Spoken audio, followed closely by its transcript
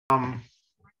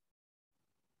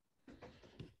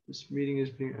This meeting is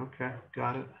being, okay,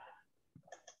 got it.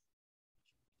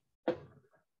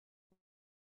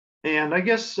 And I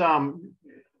guess,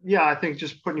 yeah, I think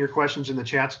just putting your questions in the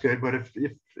chat's good. But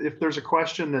if there's a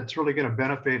question that's really going to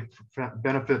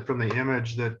benefit from the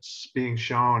image that's being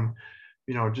shown,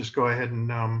 you know, just go ahead and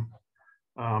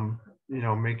you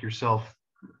know, make yourself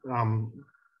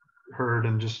heard,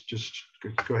 and just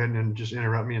go ahead and just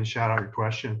interrupt me and shout out your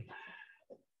question.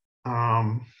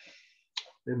 And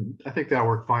I think that'll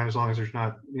work fine as long as there's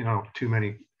not, you know, too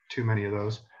many of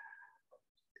those.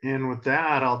 And with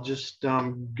that, I'll just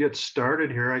get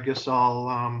started here. I guess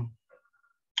I'll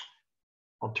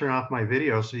turn off my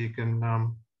video so you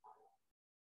can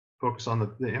focus on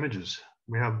the images.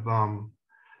 We have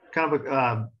kind of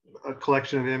a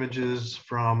collection of images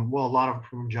from, well, a lot of them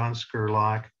from John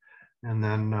Scurlock, and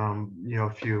then you know,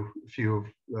 a few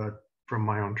from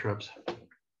my own trips.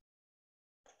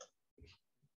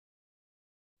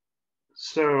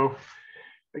 So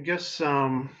I guess,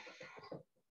 yeah,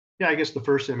 I guess the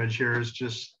first image here is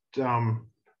just,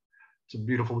 it's a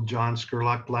beautiful John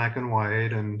Scurlock black and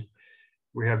white, and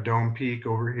we have Dome Peak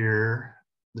over here,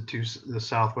 the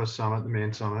southwest summit, the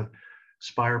main summit,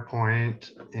 Spire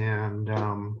Point, and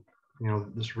you know,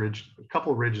 this ridge, a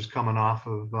couple of ridges coming off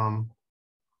of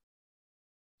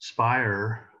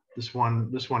Spire. This one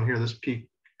here, this peak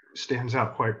stands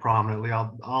out quite prominently.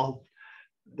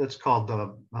 That's called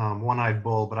the one-eyed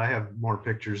bull, but I have more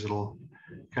pictures that'll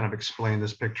kind of explain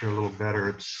this picture a little better.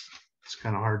 It's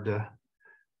kind of hard to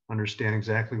understand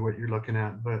exactly what you're looking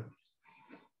at, but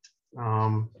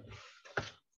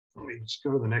let me just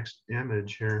go to the next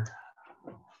image here.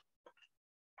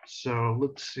 So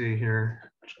let's see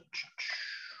here.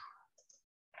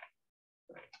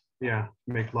 Yeah,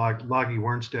 make Loggy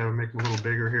Wernstead, make them a little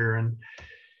bigger here. And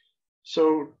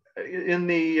so in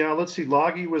the, let's see,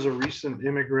 Loggy was a recent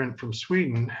immigrant from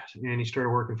Sweden, and he started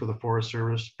working for the Forest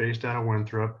Service based out of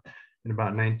Winthrop in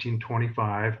about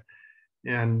 1925.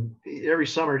 And every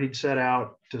summer he'd set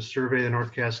out to survey the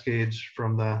North Cascades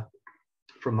from the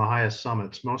highest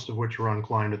summits, most of which were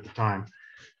unclimbed at the time.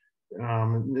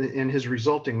 And his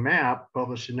resulting map,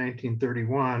 published in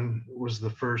 1931, was the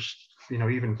first, you know,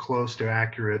 even close to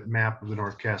accurate map of the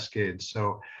North Cascades.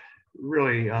 So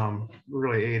really,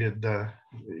 really aided the,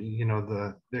 you know,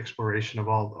 the exploration of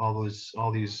all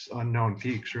these unknown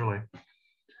peaks. Really,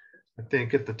 I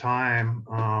think at the time,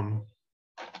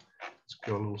 let's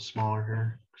go a little smaller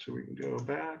here so we can go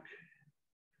back.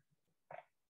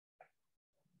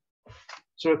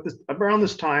 So around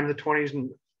this time, the 20s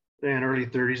and early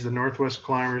 30s, the Northwest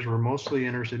climbers were mostly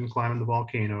interested in climbing the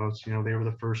volcanoes. You know, they were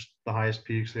the highest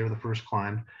peaks. They were the first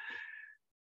climbed.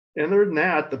 And other than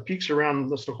that, the peaks around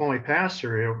the Snoqualmie Pass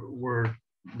area, where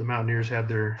the mountaineers had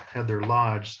their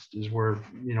lodge, is where,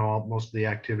 you know, most of the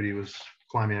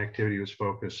climbing activity was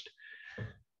focused.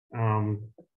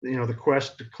 You know, the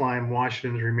quest to climb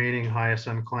Washington's remaining highest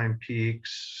unclimbed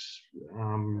peaks,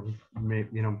 you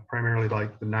know, primarily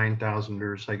like the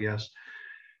 9,000ers, I guess,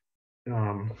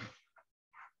 you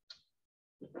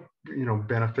know,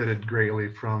 benefited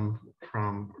greatly from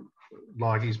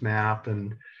Loggy's map.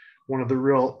 And one of the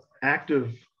real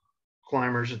active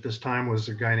climbers at this time was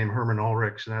a guy named Herman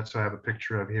Ulrichs, and that's what I have a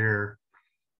picture of here.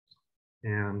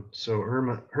 And so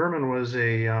Herman was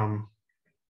he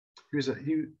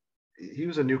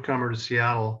was a newcomer to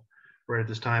Seattle right at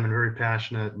this time, and very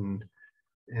passionate, and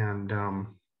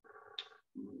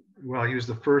well, he was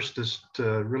the first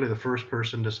really the first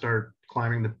person to start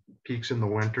climbing the peaks in the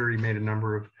winter. He made a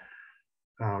number of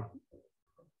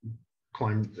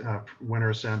winter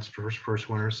ascents, first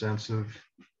winter ascents of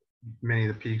many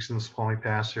of the peaks in the Snoqualmie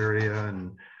Pass area,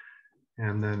 and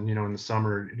then, you know, in the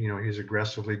summer, you know, he's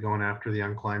aggressively going after the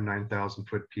unclimbed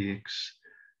 9,000-foot peaks.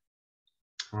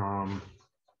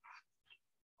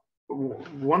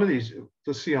 One of these,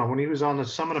 let's see, when he was on the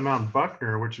summit of Mount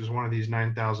Buckner, which is one of these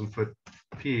 9,000-foot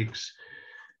peaks,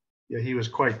 yeah, he was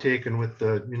quite taken with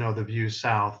the, you know, the view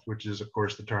south, which is of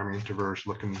course the Ptarmigan Traverse,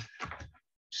 looking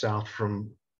south from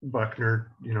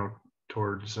Buckner, you know,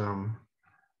 towards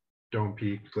Dome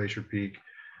Peak, Glacier Peak.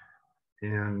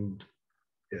 And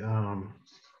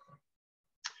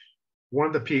one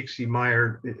of the peaks he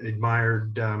admired,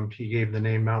 he gave the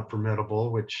name Mount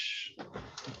Formidable, which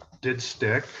did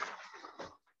stick.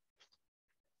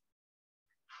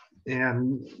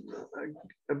 And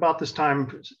about this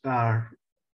time,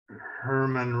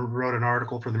 Herman wrote an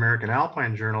article for the American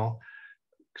Alpine Journal,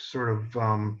 sort of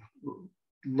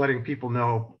letting people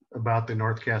know about the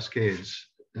North Cascades.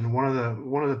 And one of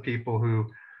the people who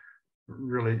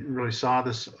really saw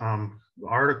this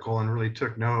article and really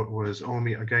took note was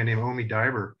a guy named Omi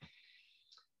Diver.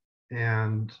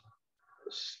 And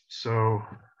so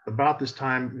about this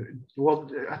time, well,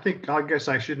 I guess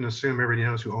I shouldn't assume everybody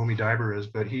knows who Omi Diber is,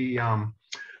 but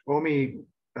Omi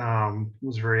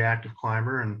was a very active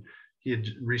climber, and he had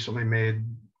recently made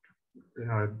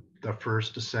the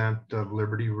first ascent of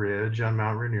Liberty Ridge on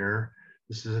Mount Rainier.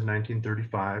 This is in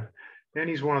 1935, and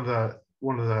he's also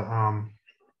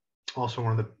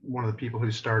one of the people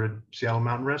who started Seattle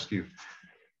Mountain Rescue.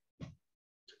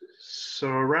 So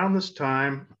around this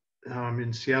time,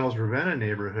 in Seattle's Ravenna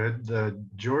neighborhood, the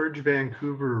George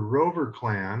Vancouver Rover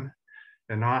Clan,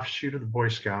 an offshoot of the Boy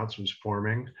Scouts, was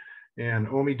forming, and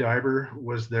Omi Diber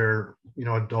was their,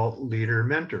 adult leader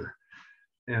mentor.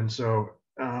 And so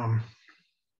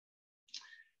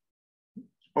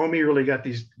Omi really got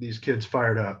these kids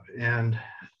fired up. And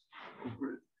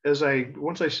let's see,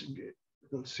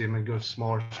 I'm gonna go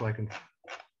smaller so I can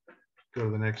go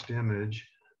to the next image.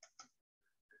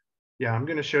 Yeah, I'm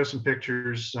gonna show some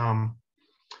pictures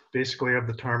basically of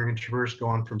the Ptarmigan Traverse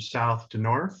going from south to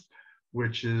north,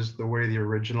 which is the way the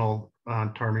original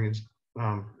Ptarmigans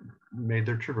made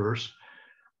their traverse.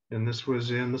 And this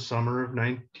was in the summer of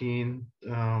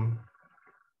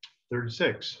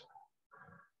 1936.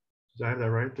 Did I have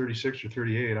that right? 36 or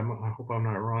 38? I hope I'm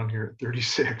not wrong here at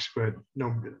 36, but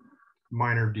no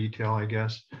minor detail, I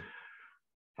guess.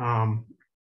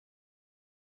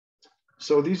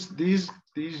 So these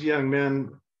young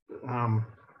men,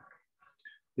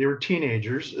 they were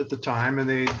teenagers at the time, and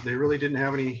they really didn't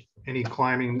have any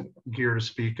climbing gear to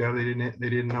speak of. They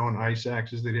didn't own ice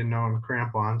axes. They didn't own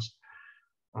crampons.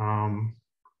 And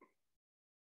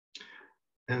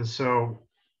so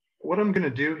what I'm going to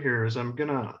do here is I'm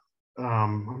going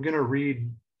to read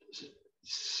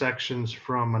sections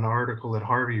from an article that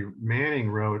Harvey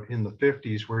Manning wrote in the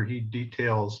 50s, where he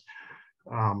details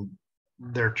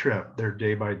their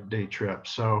day-by-day trip.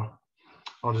 So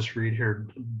I'll just read here.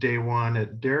 Day one,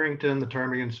 at Darrington, the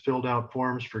Ptarmigans filled out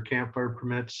forms for campfire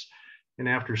permits, and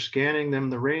after scanning them,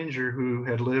 the ranger, who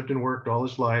had lived and worked all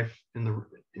his life in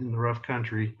the rough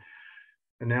country,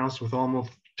 announced with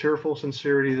almost tearful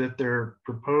sincerity that their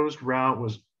proposed route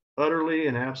was utterly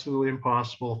and absolutely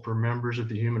impossible for members of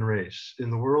the human race.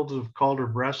 In the words of Calder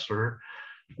Bressler,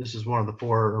 this is one of the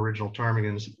four original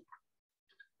Ptarmigans,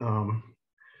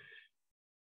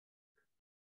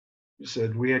 he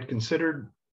said, "We had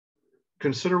considered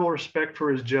considerable respect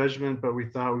for his judgment, but we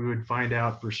thought we would find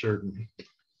out for certain."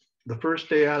 The first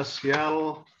day out of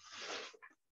Seattle,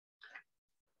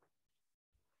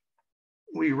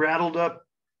 we rattled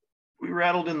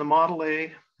in the Model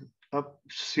A up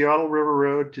Seattle River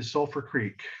Road to Sulphur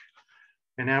Creek.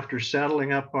 And after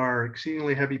saddling up our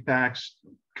exceedingly heavy packs,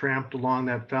 tramped along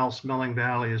that foul-smelling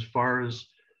valley as far as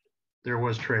there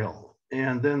was trail,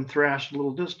 and then thrashed a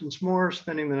little distance more,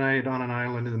 spending the night on an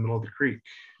island in the middle of the creek.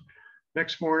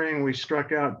 Next morning, we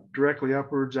struck out directly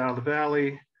upwards out of the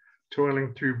valley,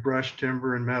 toiling through brush,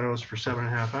 timber, and meadows for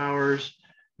 7.5 hours.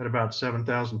 At about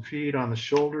 7,000 feet on the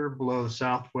shoulder below the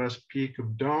southwest peak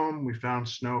of Dome, we found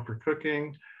snow for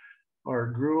cooking our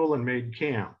gruel and made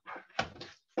camp.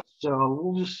 So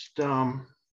we'll just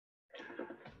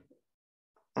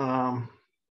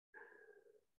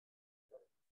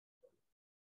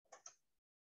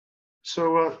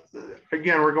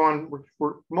again,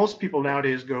 we're most people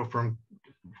nowadays go from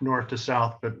north to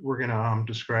south, but we're going to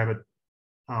describe it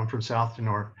from south to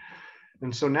north.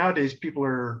 And so nowadays people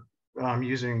are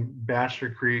using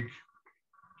Bachelor Creek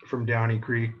from Downey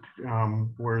Creek,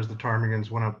 whereas the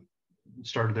Ptarmigans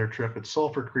started their trip at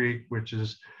Sulphur Creek, which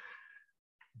is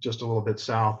just a little bit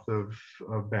south of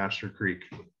Bachelor Creek.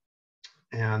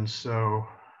 And so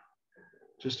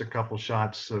just a couple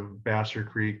shots of Bachelor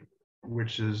Creek,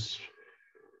 which is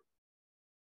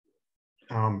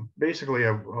basically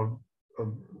a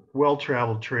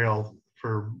well-traveled trail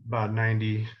for about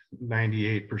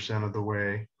 98% of the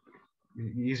way.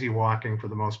 Easy walking for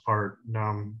the most part,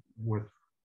 with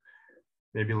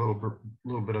maybe a little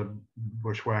bit of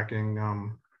bushwhacking,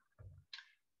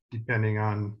 depending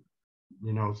on,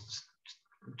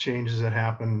 changes that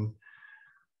happen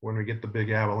when we get the big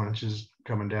avalanches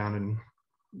coming down in,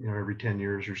 every 10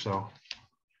 years or so.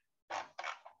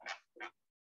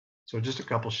 So just a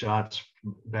couple shots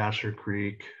from Bachelor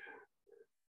Creek.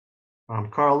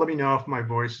 Carl, let me know if my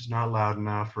voice is not loud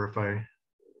enough, or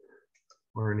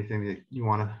anything that you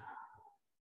want to.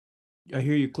 I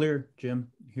hear you clear,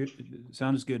 Jim.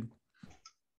 Sound is good.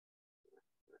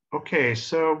 Okay,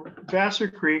 so Vassar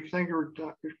Creek, I think we're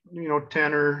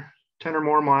 10 or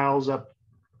more miles up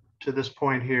to this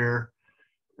point here,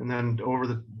 and then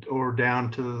over down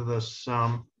to this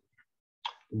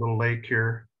little lake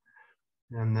here,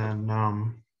 and then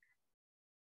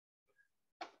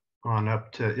on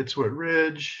up to Itswit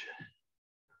Ridge.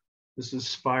 This is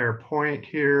Spire Point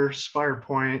here. Spire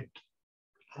Point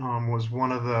was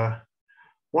one of the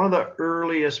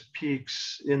earliest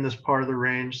peaks in this part of the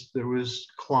range that was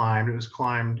climbed. It was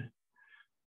climbed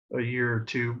a year or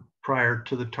two prior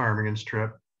to the Ptarmigan's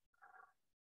trip.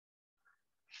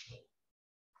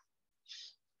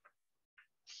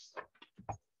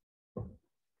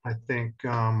 I think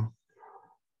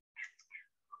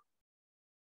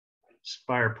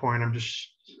Spire Point,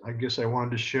 I guess I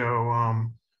wanted to show,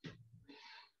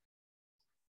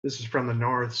 this is from the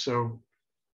north, so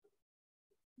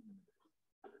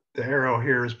the arrow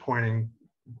here is pointing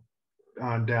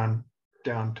down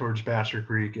towards Vassar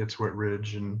Creek, Itswit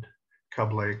Ridge, and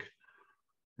Cub Lake.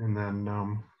 And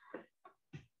then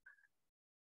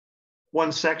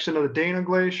one section of the Dana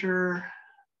Glacier,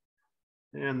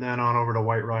 and then on over to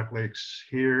White Rock Lakes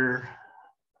here.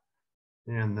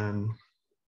 And then,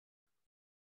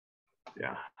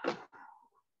 yeah.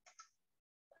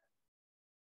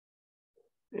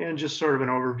 And just sort of an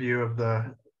overview of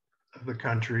the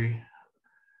country.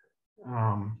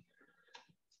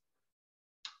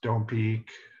 Dome Peak,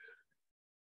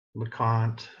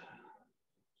 LeConte,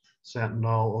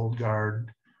 Sentinel, Old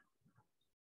Guard.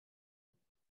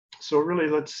 So really,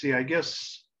 let's see, I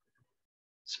guess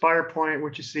Spire Point,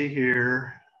 what you see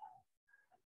here,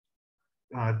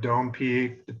 Dome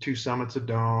Peak, the two summits of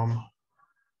Dome,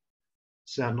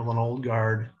 Sentinel and Old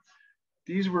Guard.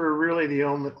 These were really the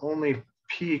only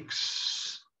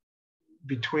peaks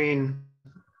between,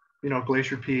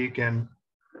 Glacier Peak and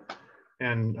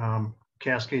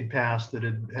Cascade Pass that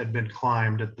had been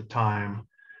climbed at the time.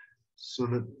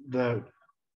 So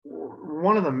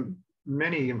one of the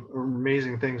many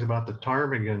amazing things about the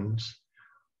Ptarmigans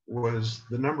was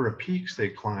the number of peaks they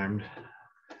climbed.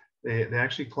 They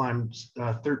actually climbed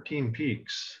 13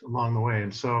 peaks along the way.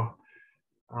 And so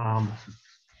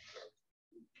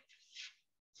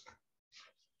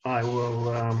I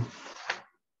will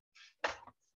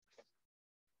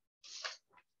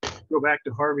go back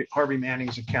to Harvey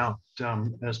Manning's account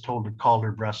as told to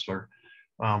Calder Bressler,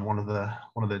 one of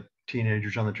the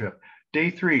teenagers on the trip. Day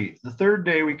 3, the third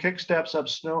day, we kicked steps up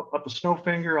a snow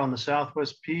finger on the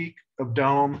southwest peak of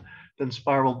Dome, then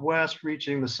spiraled west,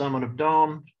 reaching the summit of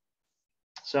Dome,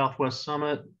 southwest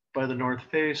summit by the north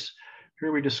face.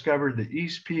 Here we discovered the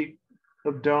east peak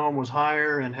of Dome was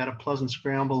higher and had a pleasant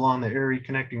scramble along the airy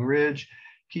connecting ridge,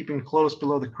 keeping close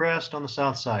below the crest on the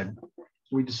south side.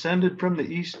 We descended from the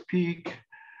east peak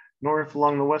north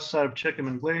along the west side of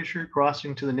Chickaman Glacier,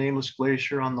 crossing to the nameless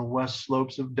glacier on the west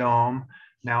slopes of Dome,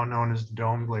 now known as the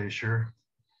Dome Glacier.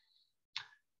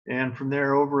 And from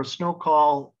there over a snow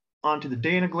col onto the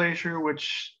Dana Glacier,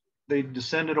 which they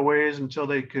descended a ways until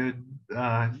they could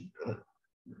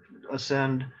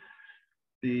ascend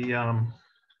the,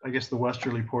 I guess the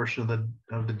westerly portion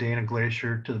of the Dana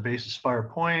Glacier to the base of Spire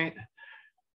Point,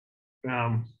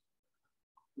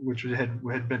 which had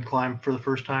been climbed for the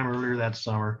first time earlier that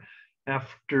summer.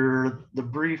 After the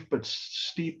brief but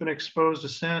steep and exposed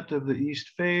ascent of the east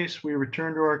face, we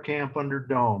returned to our camp under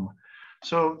Dome.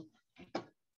 So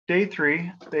day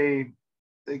 3, they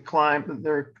climbed,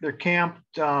 they're camped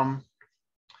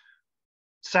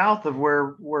south of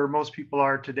where most people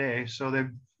are today. So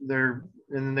and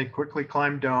then they quickly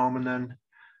climb Dome, and then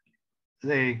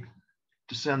they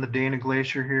descend the Dana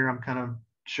Glacier here. I'm kind of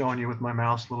showing you with my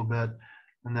mouse a little bit,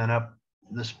 and then up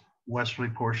this westerly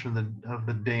portion of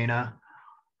the Dana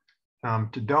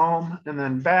to Dome, and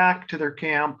then back to their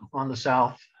camp on the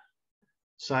south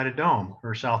side of Dome,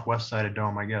 or southwest side of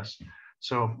Dome, I guess.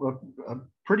 So a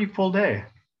pretty full day.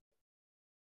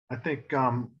 I think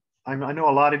I know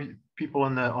a lot of people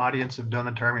in the audience have done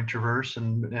the Ptarmigan Traverse,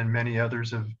 and many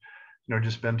others have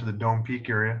just been to the Dome Peak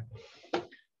area.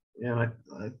 And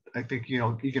I think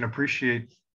you can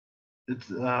appreciate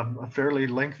it's a fairly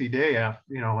lengthy day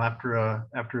after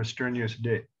a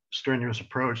strenuous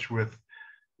approach with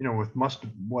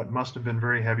what must have been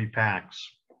very heavy packs.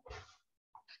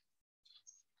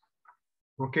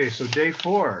 Okay, so day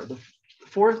 4. The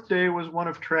 4th day was one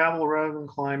of travel rather than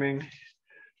climbing,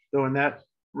 though in that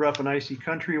rough and icy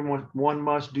country, one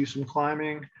must do some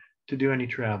climbing to do any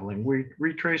traveling. We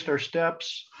retraced our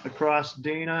steps across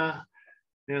Dana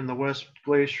and the west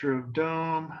glacier of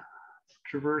Dome,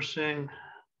 traversing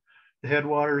the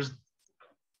headwaters,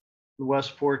 the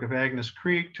west fork of Agnes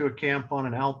Creek, to a camp on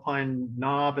an alpine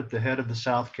knob at the head of the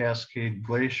South Cascade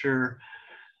Glacier.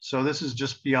 So this is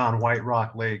just beyond White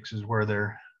Rock Lakes is where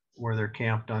they're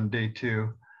camped on day 2.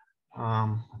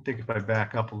 I think if I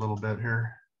back up a little bit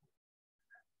here.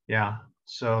 Yeah,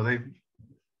 so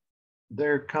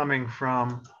they're coming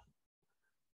from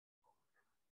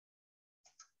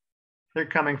they're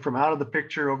coming from out of the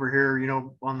picture over here, you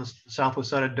know, on the southwest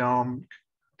side of Dome,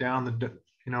 down the,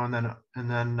 you know, and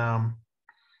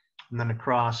then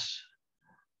across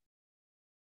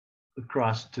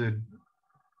to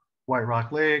White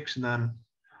Rock Lakes, and then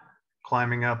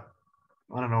climbing up,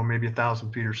 I don't know, maybe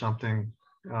 1,000 feet or something,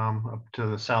 up to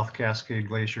the South Cascade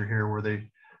Glacier here, where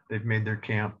they've made their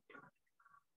camp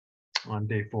on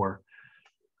day 4.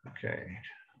 Okay.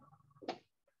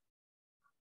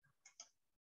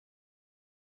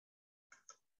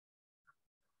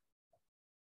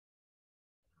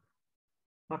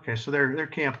 Okay, so they're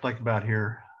camped like about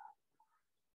here.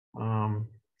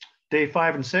 Day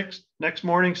 5 and 6. Next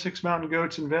morning, 6 mountain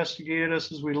goats investigated us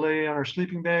as we lay on our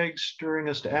sleeping bags, stirring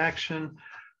us to action.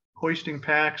 Hoisting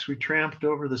packs, we tramped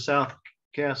over the South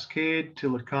Cascade to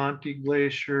LeConte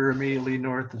Glacier, immediately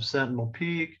north of Sentinel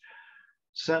Peak.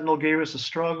 Sentinel gave us a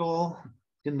struggle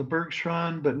in the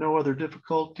Bergschrund, but no other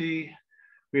difficulty.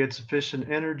 We had sufficient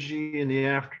energy in the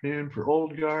afternoon for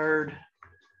Old Guard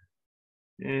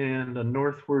and a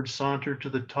northward saunter to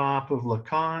the top of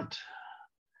LeConte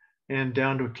and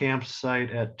down to a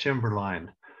campsite at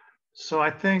Timberline. So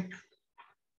I think,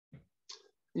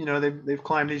 you know, they've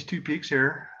climbed these 2 peaks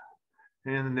here,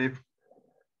 and they've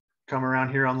come around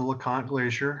here on the LeConte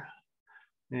Glacier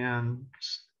and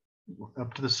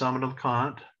up to the summit of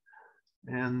LeConte.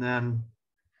 And then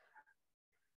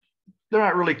they're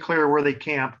not really clear where they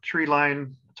camp. Tree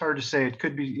line, it's hard to say. It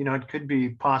could be, you know, it could be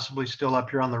possibly still up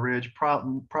here on the ridge,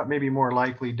 maybe more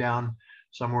likely down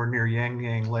somewhere near Yang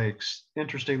Yang Lakes.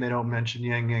 Interesting they don't mention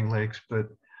Yang Yang Lakes, but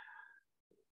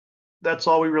that's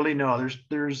all we really know.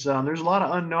 There's a lot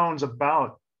of unknowns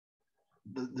about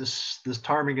this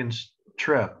Ptarmigan's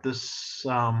trip. This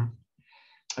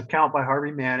account by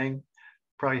Harvey Manning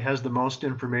probably has the most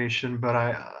information, but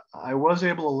I was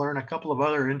able to learn a couple of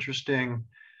other interesting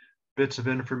bits of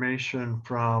information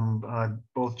from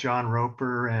both John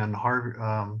Roper and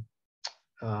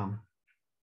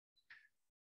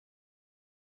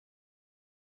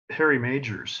Harry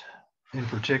Majors in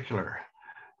particular.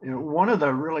 You know, one of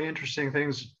the really interesting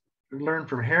things we learned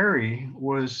from Harry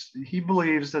was he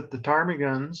believes that the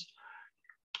ptarmigans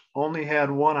only had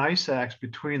 1 ice axe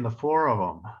between the 4 of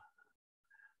them.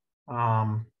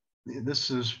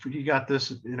 He got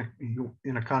this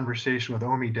in a conversation with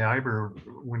Omi Diber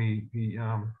when he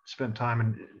spent time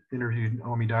and interviewed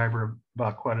Omi Diber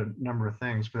about quite a number of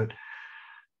things. But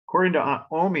according to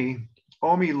Omi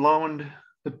loaned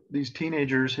these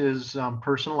teenagers his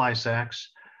personal ice axe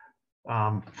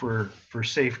for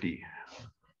safety,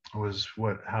 was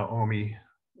how Omi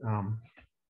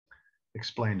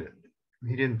explained it.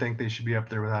 He didn't think they should be up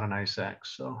there without an ice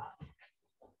axe. So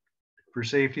for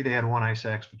safety, they had 1 ice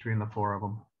axe between the 4 of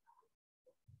them.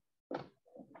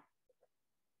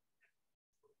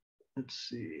 Let's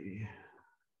see.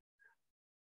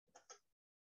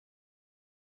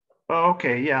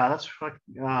 Okay, yeah, that's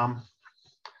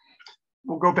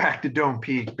we'll go back to Dome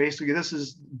Peak. Basically, this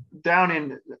is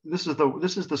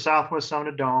the southwest summit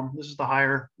of Dome. This is the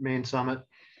higher main summit.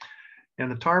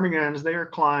 And the Ptarmigans,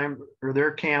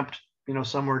 they're camped, you know,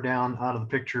 somewhere down out of the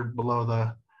picture below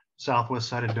the southwest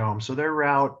side of Dome. So their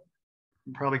route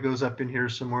probably goes up in here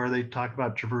somewhere. They talk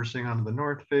about traversing onto the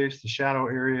north face, the shadow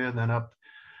area, and then up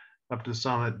to the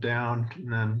summit, down,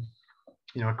 and then,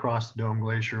 you know, across the Dome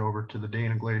Glacier over to the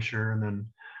Dana Glacier, and then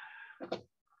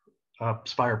up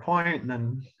Spire Point,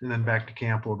 and then back to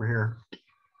camp over here.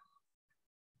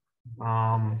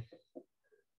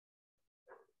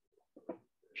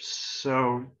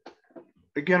 So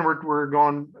again, we're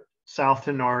going south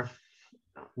to north,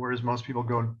 whereas most people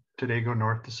go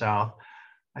north to south.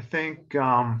 I think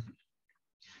from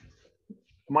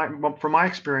my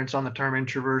experience on the Ptarmigan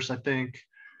Traverse, I think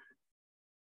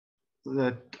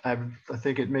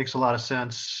it makes a lot of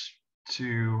sense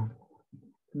to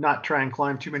not try and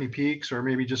climb too many peaks, or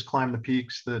maybe just climb the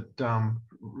peaks that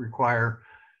require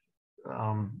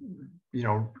you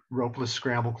know, ropeless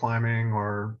scramble climbing,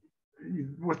 or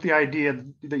with the idea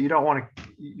that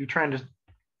you're trying to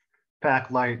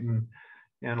pack light and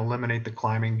eliminate the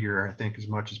climbing gear, I think, as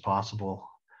much as possible.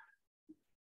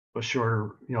 But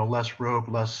shorter, you know, less rope,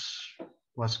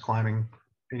 less climbing,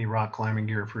 any rock climbing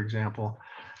gear, for example.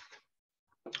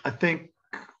 I think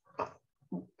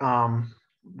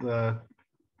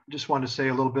just wanted to say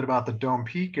a little bit about the Dome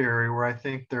Peak area, where I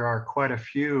think there are quite a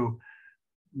few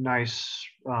nice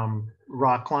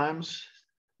rock climbs.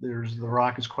 The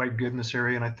rock is quite good in this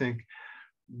area, and I think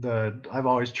I've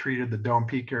always treated the Dome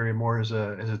Peak area more as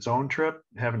its own trip.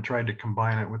 Haven't tried to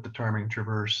combine it with the Ptarmigan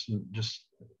Traverse, just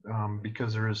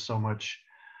because there's so much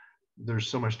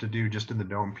to do just in the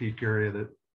Dome Peak area, that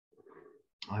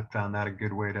I found that a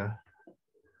good way to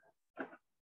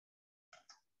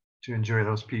to enjoy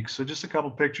those peaks. So just a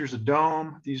couple pictures of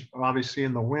Dome. These obviously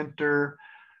in the winter,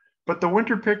 but the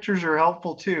winter pictures are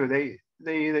helpful too.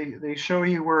 They show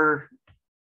you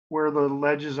where the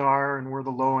ledges are and where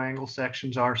the low angle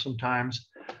sections are sometimes.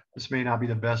 This may not be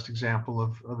the best example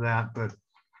of that, but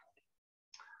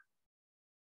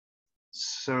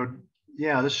so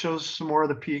yeah, this shows some more of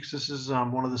the peaks. This is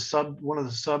one of the sub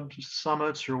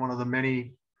summits, or one of the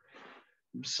many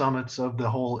summits of the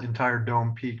whole entire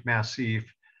Dome Peak massif.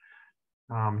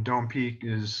 Dome Peak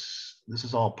this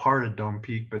is all part of Dome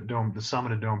Peak, but the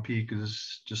summit of Dome Peak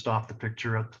is just off the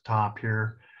picture at the top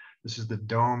here. This is the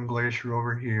Dome Glacier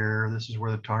over here. This is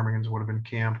where the ptarmigans would have been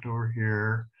camped over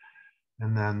here.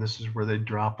 And then this is where they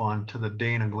drop onto the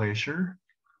Dana Glacier.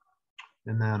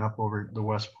 And then up over the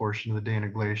west portion of the Dana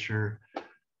Glacier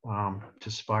to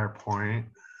Spire Point.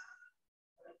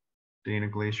 Dana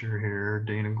Glacier here,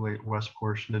 west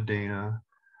portion of Dana.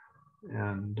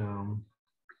 And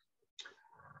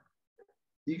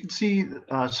you can see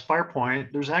Spire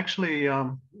Point. There's actually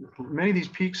many of these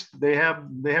peaks, they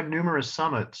have numerous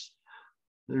summits.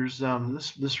 There's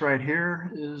this right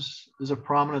here is a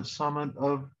prominent summit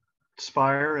of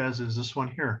Spire, as is this one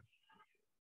here.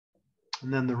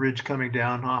 And then the ridge coming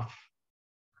down off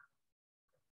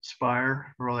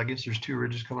Spire. Well, I guess there's two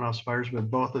ridges coming off Spires, but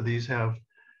both of these have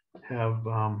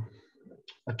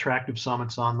attractive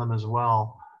summits on them as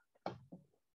well.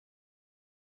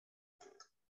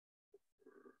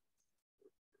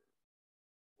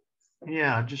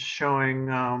 Yeah, just showing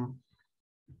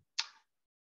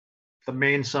the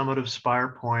main summit of Spire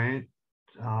Point.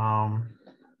 I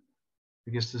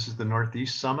guess this is the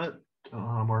northeast summit,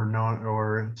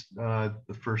 or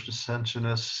the first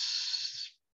ascensionists,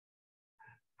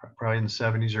 probably in the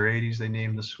 70s or 80s. They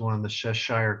named this one the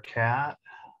Cheshire Cat.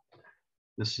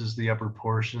 This is the upper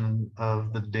portion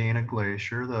of the Dana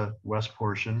Glacier, the west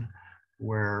portion,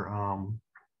 where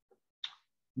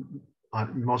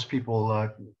most people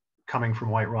coming from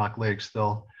White Rock Lakes,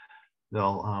 they'll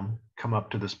come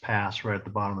up to this pass right at the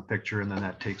bottom of the picture, and then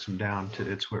that takes them down to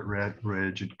Itswit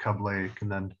Ridge and Cub Lake,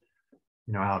 and then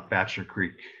out Bachelor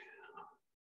Creek.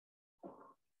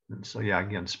 And so yeah,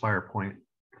 again, Spire Point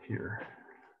here.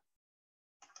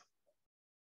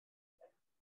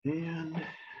 And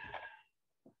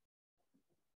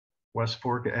West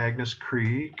Fork of Agnes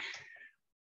Creek,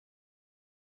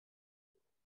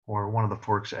 or one of the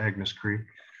forks of Agnes Creek.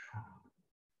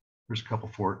 There's a couple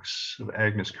forks of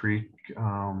Agnes Creek.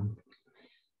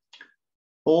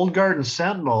 Old Garden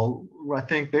Sentinel, I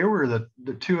think they were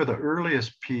the two of the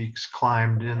earliest peaks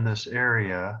climbed in this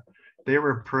area. They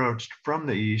were approached from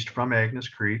the east, from Agnes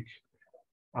Creek,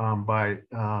 by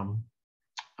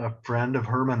a friend of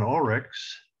Herman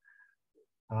Ulrich's,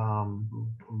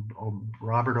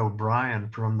 Robert O'Brien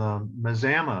from the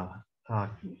Mazama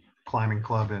climbing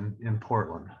club in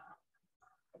Portland.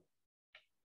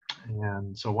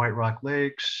 And so White Rock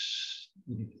Lakes,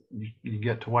 you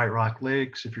get to White Rock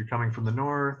Lakes if you're coming from the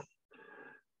north.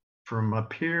 From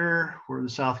up here, where the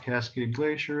South Cascade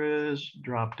Glacier is,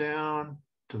 drop down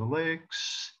to the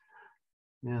lakes,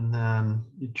 and then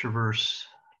you traverse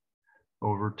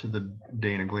over to the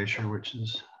Dana Glacier, which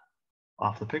is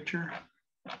off the picture.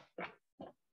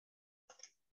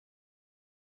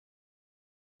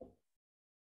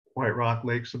 White Rock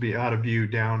Lakes will be out of view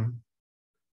down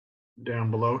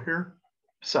below here.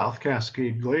 South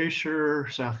Cascade Glacier,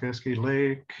 South Cascade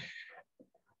Lake.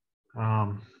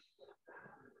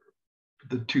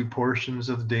 The two portions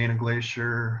of the Dana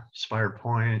Glacier, Spire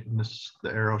Point, and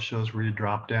the arrow shows where you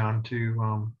drop down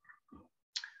to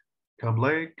Cub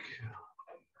Lake.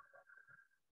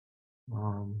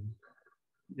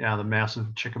 Yeah, the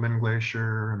massive Chickaman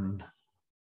Glacier and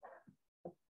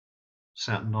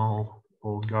Sentinel,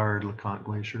 Old Guard, LeConte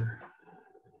Glacier.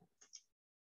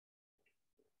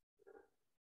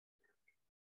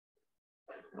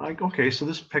 Okay, so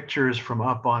this picture is from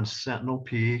up on Sentinel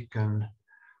Peak, and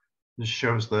this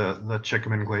shows the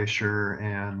Chickaman Glacier,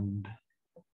 and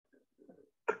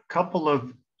a couple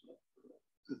of,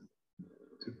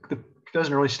 it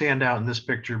doesn't really stand out in this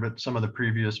picture, but some of the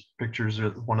previous pictures,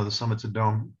 one of the summits of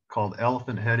Dome called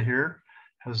Elephant Head here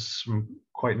has some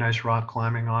quite nice rock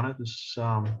climbing on it. This,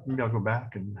 maybe I'll go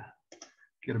back and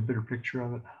get a better picture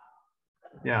of it.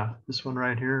 Yeah, this one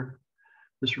right here,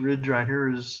 this ridge right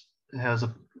here has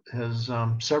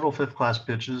several 5th class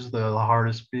pitches, the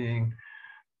hardest being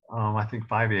I think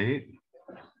 5'8".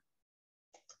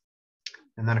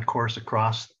 And then of course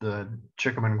across the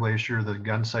Chickaman Glacier, the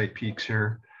Gunsight peaks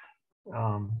here,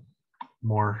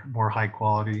 more high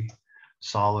quality,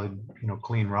 solid,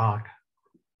 clean rock.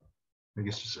 I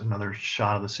guess just another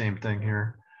shot of the same thing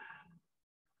here.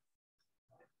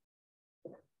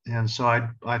 And so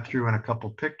I threw in a couple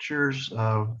pictures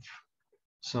of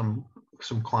some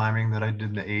climbing that I did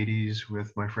in the 80s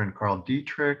with my friend Carl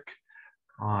Dietrich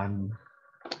on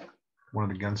one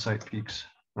of the Gunsight peaks.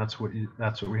 That's what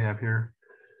we have here.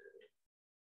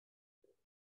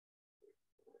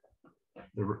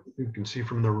 You can see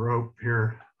from the rope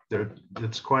here that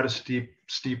it's quite a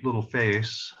steep little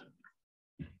face,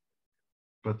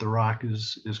 but the rock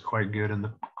is quite good, and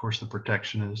of course the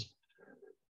protection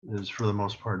is for the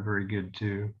most part very good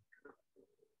too.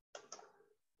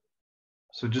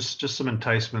 So just some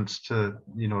enticements to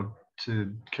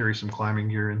to carry some climbing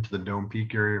gear into the Dome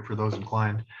Peak area for those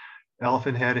inclined.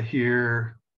 Elephant Head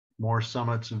here, more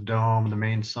summits of Dome, the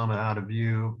main summit out of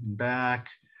view and back.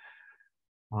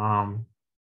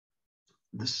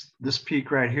 This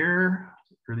peak right here,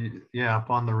 up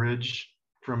on the ridge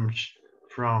from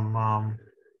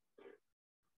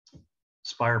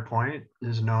Spire Point,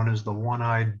 is known as the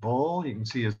One-Eyed Bull. You can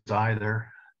see his eye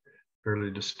there, fairly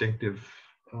distinctive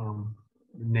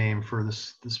name for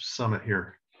this summit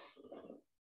here.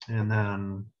 And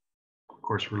then, of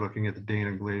course, we're looking at the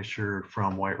Dana Glacier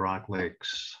from White Rock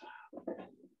Lakes.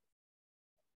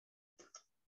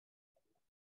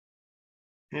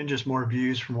 And just more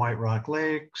views from White Rock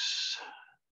Lakes.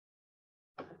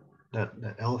 That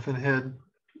Elephant Head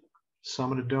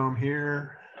summited dome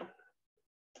here.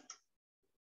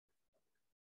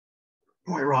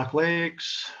 White Rock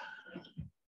Lakes.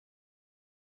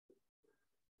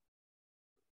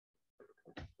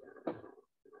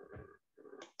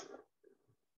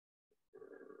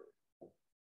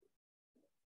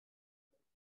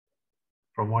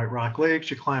 From White Rock Lakes,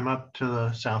 you climb up to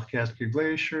the South Cascade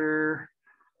Glacier,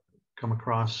 come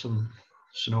across some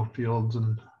snow fields,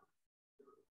 and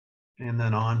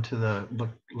then on to the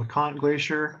LeConte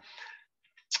Glacier.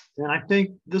 And I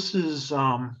think this is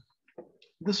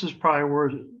probably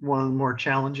one of the more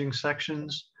challenging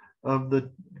sections of the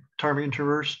Ptarmigan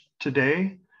Traverse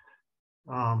today,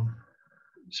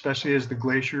 especially as the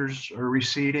glaciers are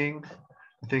receding.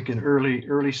 I think in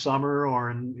early summer,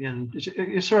 or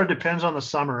it sort of depends on the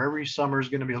summer. Every summer is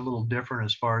going to be a little different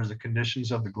as far as the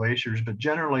conditions of the glaciers, but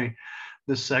generally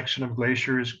this section of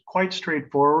glacier is quite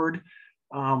straightforward.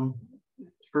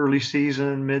 Early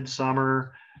season,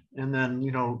 midsummer, and then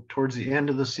towards the end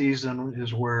of the season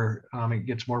is where it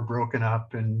gets more broken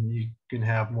up, and you can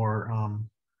have more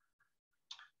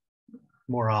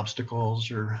obstacles.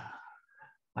 Or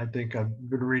I think I've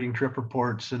been reading trip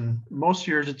reports, and most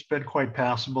years it's been quite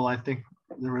passable. I think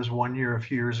there was one year a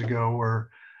few years ago where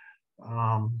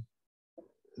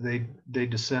they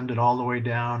descended all the way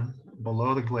down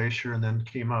below the glacier and then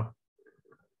came up,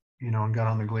 and got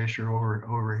on the glacier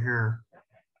over here.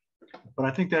 But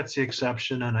I think that's the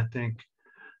exception, and I think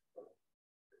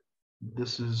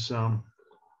this is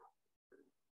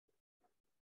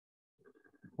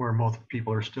where most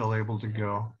people are still able to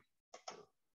go.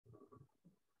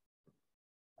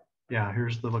 Yeah,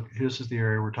 this is the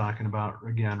area we're talking about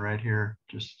again, right here.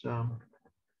 Just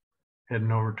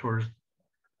heading over towards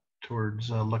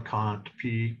LeConte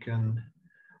Peak and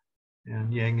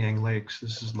Yang Yang Lakes.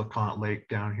 This is LeConte Lake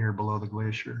down here below the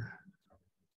glacier.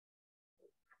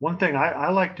 One thing I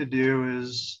like to do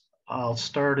is I'll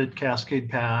start at Cascade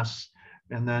Pass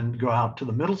and then go out to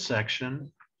the middle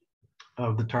section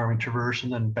of the Ptarmigan Traverse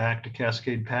and then back to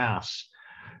Cascade Pass.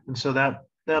 And so that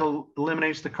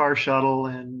eliminates the car shuttle,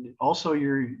 and also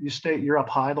you're up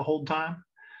high the whole time.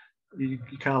 You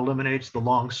kind of eliminates the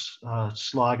long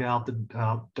slog out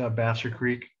Vassar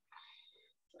Creek,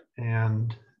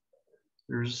 and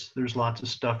there's lots of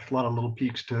stuff, a lot of little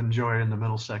peaks to enjoy in the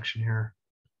middle section here.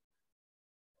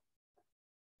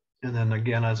 And then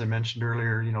again, as I mentioned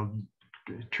earlier,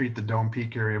 treat the Dome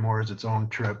Peak area more as its own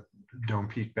trip. Dome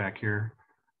Peak back here.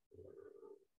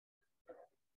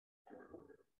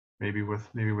 Maybe with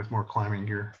more climbing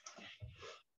gear.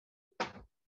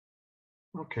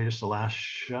 Okay, just the last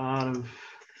shot of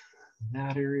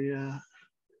that area.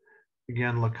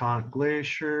 Again, LeConte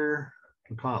Glacier,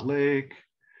 LeConte Lake,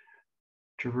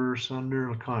 traverse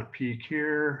under LeConte Peak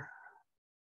here,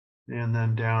 and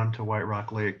then down to White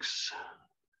Rock Lakes.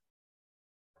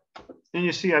 And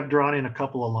you see I've drawn in a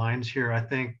couple of lines here. I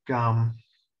think if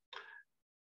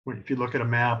you look at a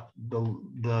map,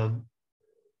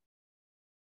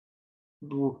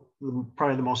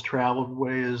 probably the most traveled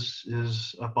way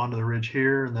is up onto the ridge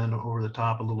here, and then over the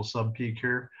top a little sub peak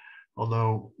here.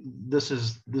 Although this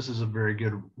is a very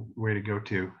good way to go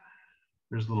too.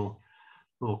 There's little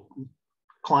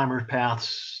climber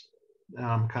paths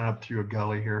kind of up through a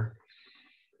gully here.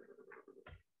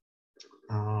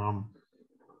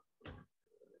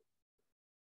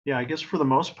 Yeah, I guess for the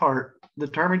most part, the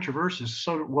Ptarmigan Traverse is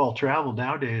so well traveled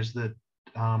nowadays that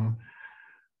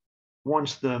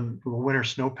once the winter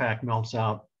snowpack melts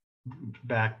out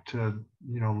back to,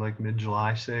 like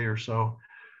mid-July, say, or so,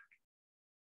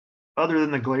 other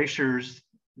than the glaciers,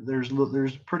 there's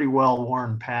a pretty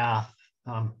well-worn path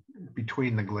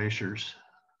between the glaciers.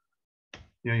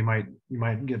 You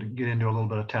might get into a little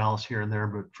bit of talus here and there,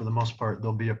 but for the most part,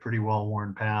 there'll be a pretty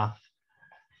well-worn path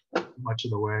much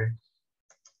of the way.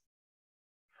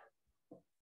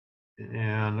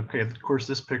 And okay, of course,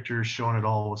 this picture is showing it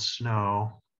all with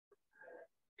snow.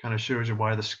 Kind of shows you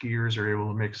why the skiers are able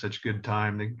to make such good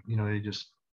time. They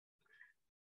just,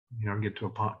 get to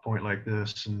a point like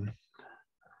this, and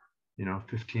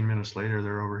 15 minutes later,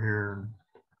 they're over here and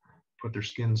put their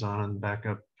skins on and back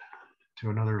up to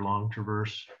another long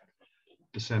traverse,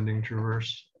 descending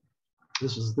traverse.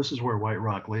 This is where White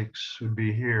Rock Lakes would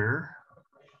be here.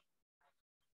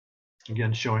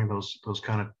 Again, showing those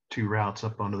kind of two routes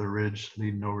up onto the ridge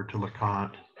leading over to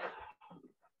LeConte.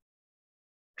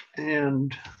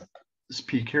 And this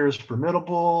peak here is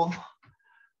Formidable.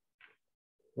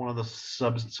 One of the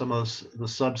some of the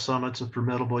sub-summits of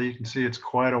Formidable. You can see it's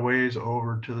quite a ways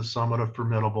over to the summit of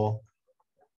Formidable.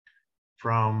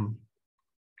 From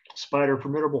Spider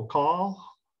Formidable Call,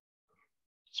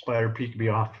 Spider Peak be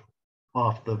off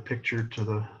the picture to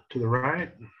the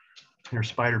right. There's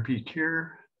Spider Peak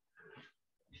here.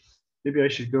 Maybe I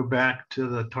should go back to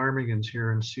the ptarmigans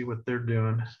here and see what they're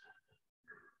doing.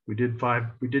 We did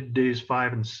days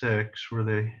 5 and 6 where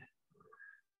they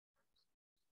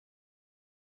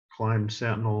climbed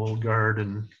Sentinel, Old Guard,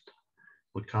 and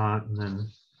LeConte, and then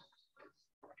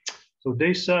so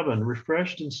day 7,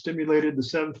 refreshed and stimulated. The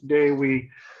 7th day, we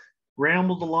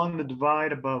rambled along the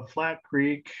divide above Flat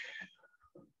Creek.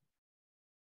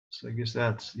 So I guess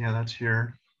that's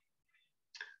here,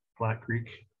 Flat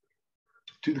Creek.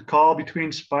 To the call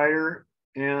between Spider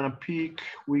and a peak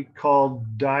we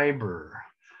called Diver,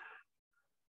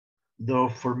 though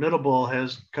Formidable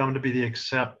has come to be the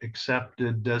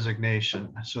accepted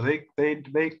designation. So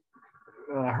Herman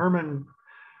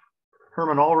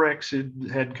Ulrichs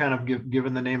had kind of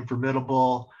given the name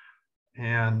Formidable,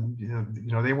 and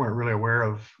they weren't really aware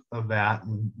of that,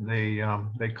 and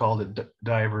they called it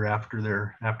Diver after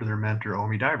their mentor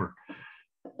Omi Diver.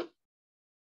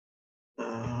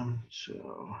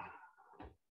 So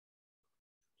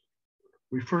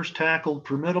we first tackled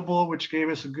Formidable, which gave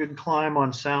us a good climb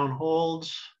on sound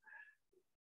holds.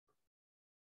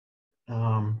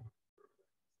 Let's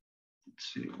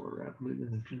see, more rapidly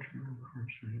than the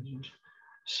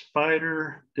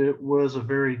Spider. It was a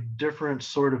very different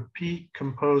sort of peak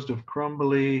composed of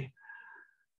crumbly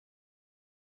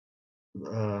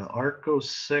Arco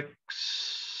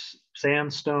 6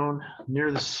 sandstone near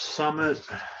the summit.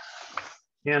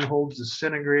 Handholds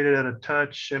disintegrated at a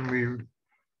touch, and we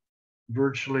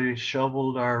virtually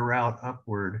shoveled our route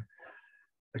upward,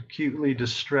 acutely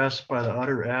distressed by the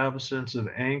utter absence of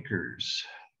anchors.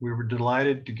 We were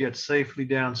delighted to get safely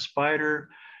down Spider,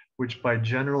 which by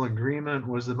general agreement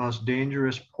was the most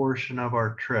dangerous portion of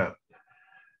our trip.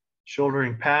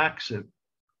 Shouldering packs,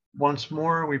 once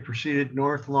more we proceeded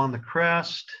north along the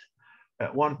crest.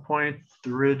 At one point,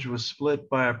 the ridge was split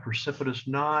by a precipitous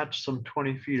notch some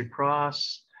 20 feet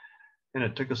across, and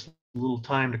it took us a little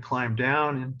time to climb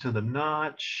down into the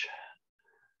notch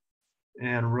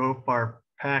and rope our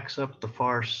packs up the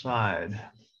far side.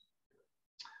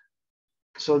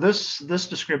 So this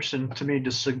description to me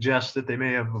just suggests that they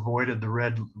may have avoided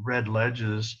the red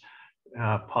ledges,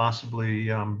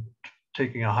 possibly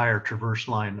taking a higher traverse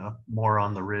line up more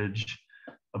on the ridge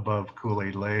above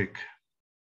Kool-Aid Lake.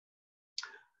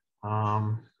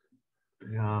 Though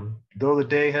the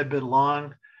day had been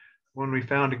long, when we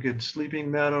found a good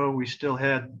sleeping meadow, we still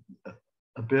had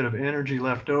a bit of energy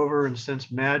left over, and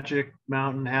since Magic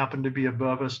Mountain happened to be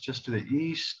above us just to the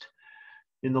east,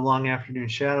 in the long afternoon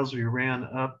shadows, we ran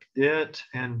up it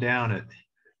and down it.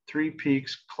 3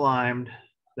 peaks climbed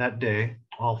that day,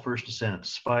 all first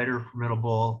ascents: Spider,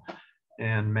 Formidable,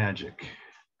 and Magic.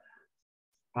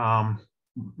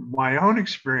 My own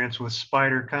experience with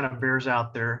Spider kind of bears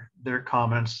out their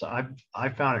comments. I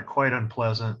found it quite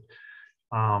unpleasant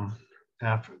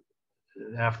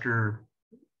after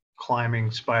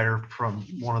climbing Spider from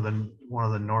one of the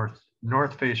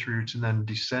north face routes and then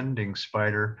descending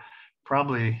Spider.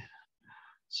 Probably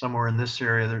somewhere in this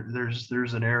area,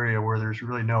 there's an area where there's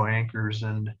really no anchors,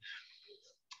 and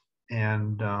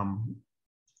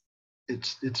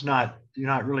it's not, you're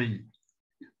not really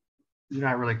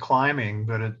climbing,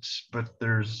 but if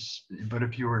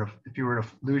you were to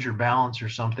lose your balance or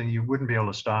something, you wouldn't be able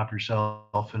to stop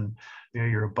yourself, and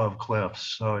you're above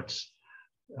cliffs. So it's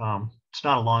it's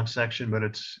not a long section, but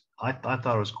I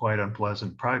thought it was quite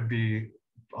unpleasant. Probably be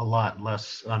a lot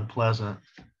less unpleasant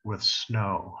with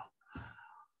snow.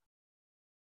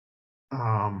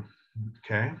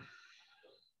 Okay.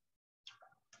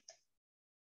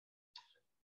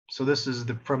 So this is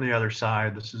from the other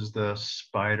side. This is the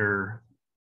Spider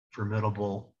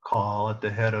Formidable Call at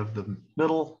the head of the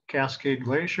middle Cascade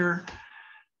Glacier.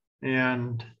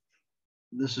 And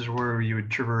this is where you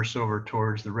would traverse over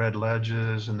towards the Red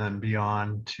Ledges and then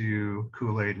beyond to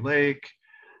Kool-Aid Lake.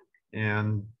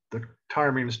 And the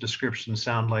Ptarmigan's descriptions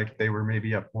sound like they were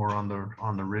maybe up more on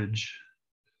the ridge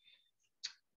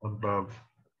above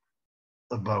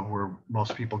where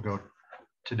most people go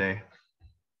today.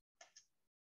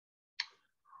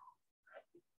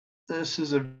 This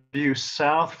is a view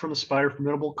south from the Spider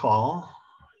Formidable Call.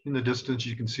 In the distance,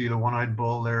 you can see the one-eyed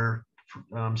bull there,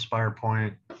 Spire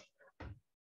Point.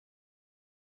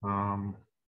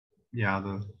 Yeah,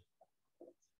 the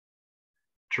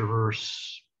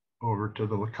traverse over to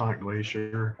the LeConte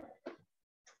Glacier.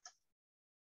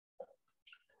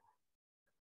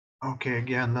 Okay,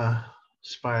 again, the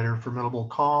Spider Formidable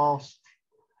Call.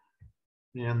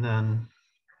 And then,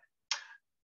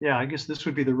 yeah, I guess this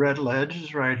would be the Red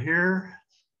Ledges right here.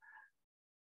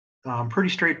 Pretty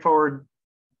straightforward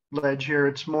ledge here.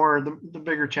 It's more, the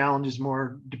bigger challenge is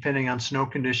more depending on snow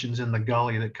conditions in the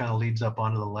gully that kind of leads up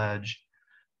onto the ledge.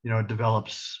 You know, it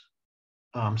develops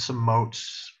some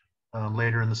moats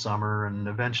later in the summer, and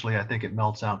eventually I think it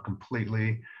melts out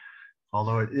completely.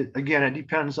 Although again, it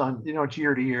depends on, you know, it's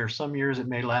year to year. Some years it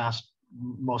may last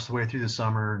most of the way through the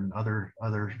summer, and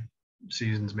other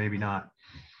seasons maybe not.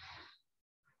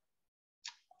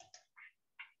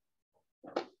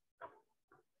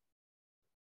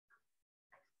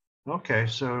 Okay,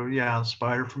 so yeah,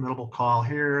 Spider Formidable Call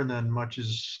here, and then much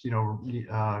as, you know,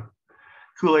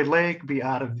 Kool-Aid Lake be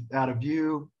out of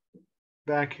view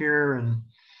back here, and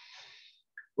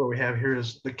what we have here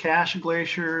is the Cache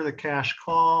Glacier, the Cache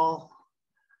Call,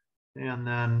 and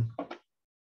then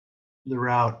the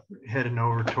route heading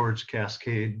over towards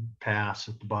Cascade Pass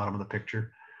at the bottom of the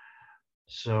picture.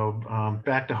 So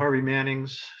back to Harvey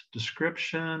Manning's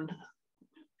description,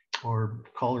 or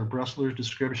Caller Bressler's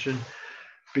description.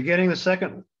 Beginning the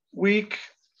second week,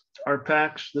 our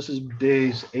packs, this is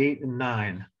days 8 and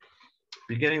 9.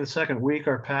 Beginning the second week,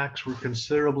 our packs were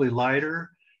considerably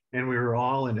lighter, and we were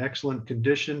all in excellent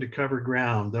condition to cover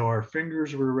ground, though our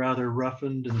fingers were rather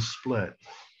roughened and split.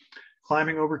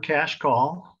 Climbing over Cache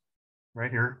Call, right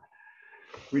here,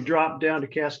 we dropped down to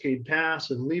Cascade Pass,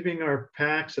 and leaving our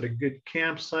packs at a good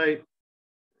campsite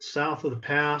south of the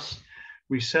pass,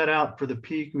 we set out for the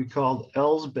peak we called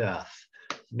Elsbeth,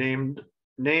 named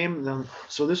them.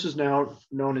 So this is now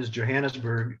known as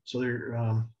Johannesburg. So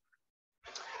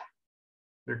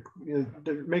they're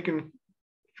making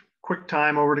quick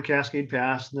time over to Cascade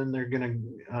Pass, and then they're going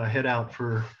to head out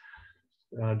for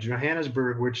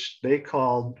Johannesburg, which they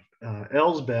called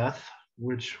Elsbeth,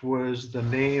 which was the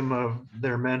name of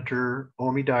their mentor,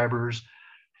 Omi Diver's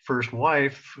first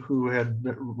wife, who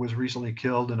was recently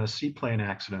killed in a seaplane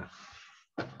accident.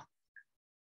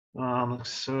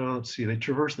 So let's see, they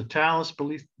traverse the talus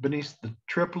beneath the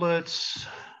triplets.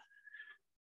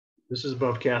 This is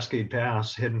above Cascade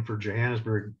Pass, heading for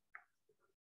Johannesburg.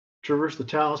 Traverse the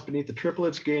talus beneath the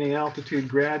triplets, gaining altitude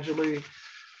gradually.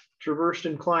 Traversed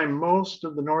and climbed most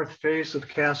of the north face of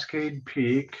Cascade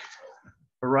Peak,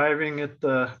 arriving at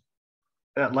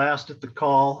last at the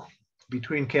call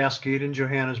between Cascade and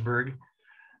Johannesburg.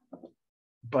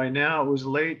 By now it was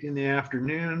late in the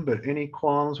afternoon, but any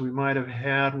qualms we might have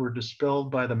had were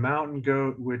dispelled by the mountain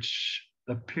goat, which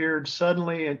appeared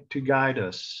suddenly to guide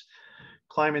us.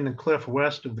 Climbing the cliff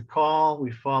west of the call,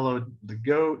 we followed the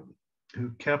goat,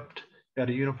 who kept at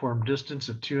a uniform distance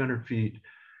of 200 feet,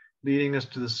 leading us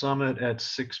to the summit at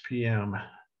 6 p.m.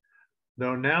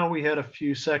 Though now we had a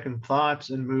few second thoughts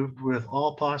and moved with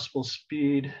all possible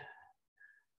speed,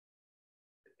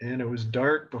 and it was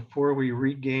dark before we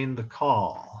regained the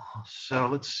call. So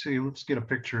let's see, let's get a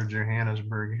picture of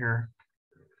Johannesburg here.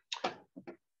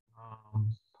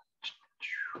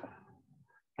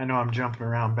 I know I'm jumping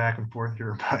around back and forth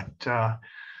here, but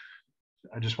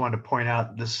I just wanted to point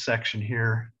out this section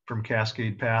here from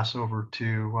Cascade Pass over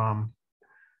to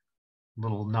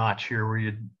little notch here where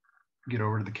you get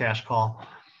over to the Cache Call.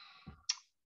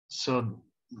 So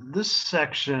this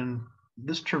section,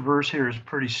 this traverse here is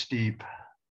pretty steep.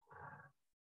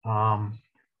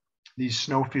 These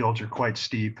snowfields are quite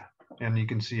steep, and you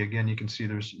can see, again, you can see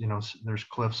there's, you know, there's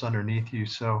cliffs underneath you.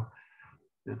 So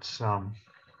it's,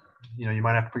 you know, you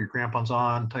might have to put your crampons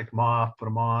on, take them off, put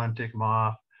them on, take them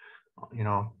off, you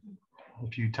know, a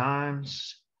few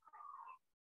times.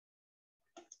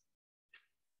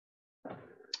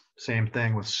 Same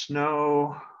thing with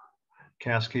snow,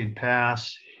 Cascade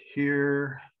Pass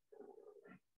here,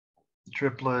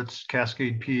 triplets,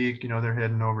 Cascade Peak, they're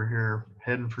heading over here,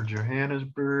 heading for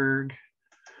Johannesburg.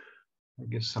 I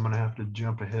guess I'm gonna have to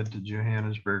jump ahead to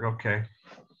Johannesburg. Okay.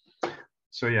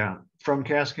 So yeah, from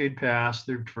Cascade Pass,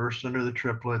 they're first under the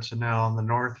triplets and now on the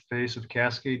north face of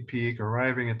Cascade Peak,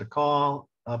 arriving at the call,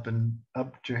 up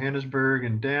Johannesburg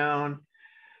and down.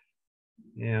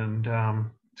 And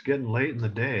it's getting late in the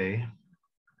day.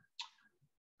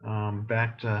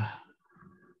 Back to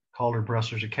Calder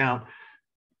Brusser's account.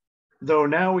 Though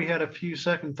now we had a few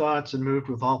second thoughts and moved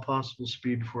with all possible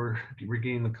speed before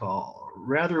regaining the call.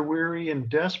 Rather weary and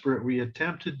desperate, we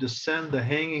attempted to descend the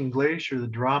hanging glacier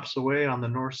that drops away on the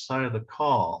north side of the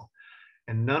call.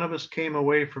 And none of us came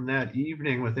away from that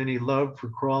evening with any love for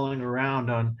crawling around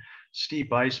on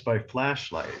steep ice by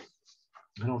flashlight.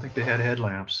 I don't think they had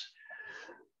headlamps.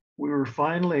 We were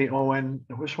finally, and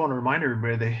I just want to remind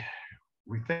everybody,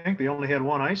 we think they only had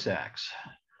one ice axe.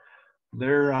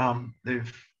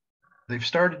 They've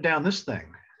started down this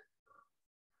thing.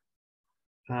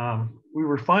 We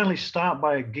were finally stopped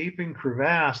by a gaping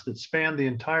crevasse that spanned the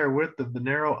entire width of the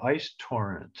narrow ice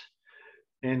torrent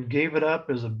and gave it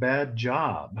up as a bad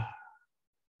job.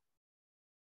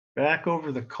 Back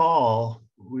over the call,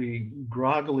 we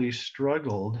groggily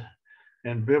struggled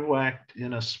and bivouacked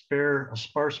in a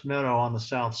sparse meadow on the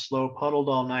south slope, huddled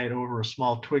all night over a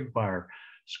small twig fire,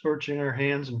 scorching our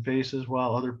hands and faces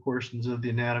while other portions of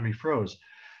the anatomy froze.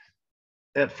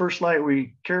 At first light,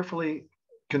 we carefully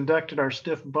conducted our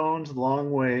stiff bones the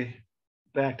long way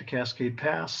back to Cascade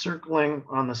Pass, circling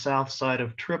on the south side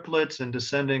of triplets and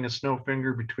descending a snow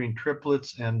finger between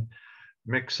triplets and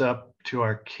mix up to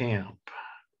our camp.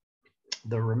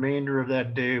 The remainder of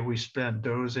that day we spent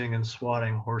dozing and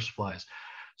swatting horseflies.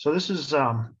 So this is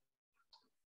not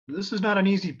an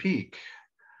easy peak,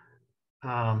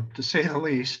 to say the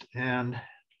least. And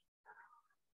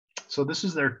so this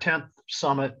is their 10th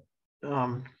summit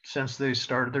since they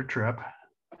started their trip.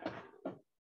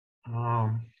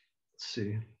 Let's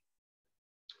see.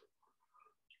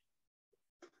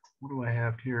 What do I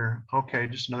have here? Okay,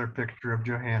 just another picture of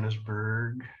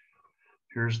Johannesburg.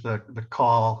 Here's the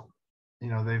call.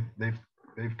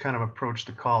 They've kind of approached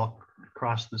the call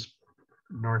across this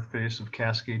north face of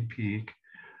Cascade Peak.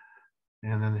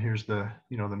 And then here's the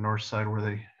north side where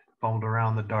they fumbled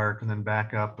around the dark and then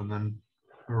back up and then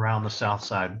around the south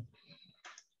side.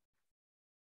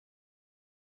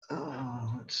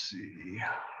 Let's see.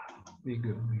 Be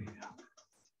good.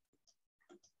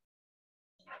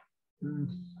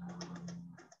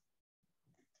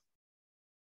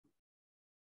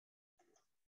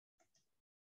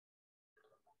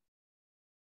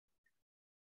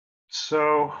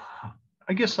 So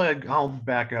I guess I'll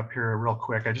back up here real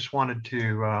quick. I just wanted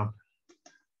to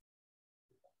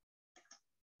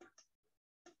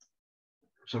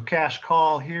so cash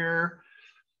call here.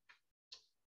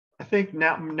 I think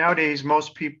nowadays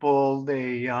most people,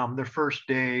 their first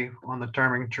day on the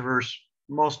Ptarmigan Traverse,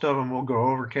 most of them will go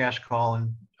over cash call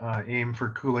and aim for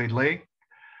Kool-Aid Lake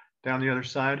down the other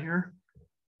side here.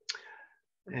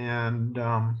 And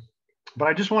but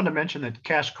I just wanted to mention that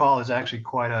Cache Call is actually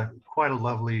quite a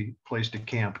lovely place to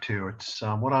camp too. It's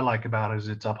what I like about it is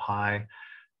it's up high,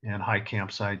 and high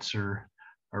campsites are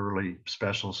really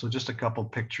special. So just a couple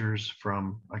pictures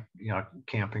from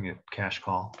camping at Cache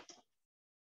Call.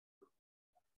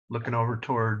 Looking over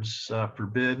towards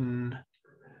Forbidden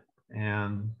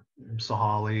and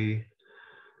Sahali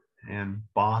and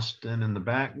Boston in the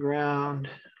background.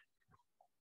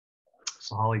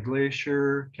 Sahali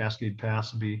Glacier, Cascade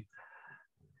Pass will be,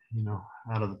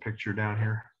 out of the picture down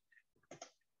here.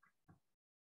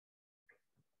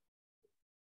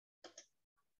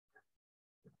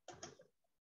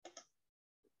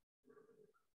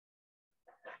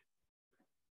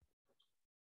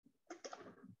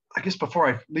 I guess before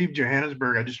I leave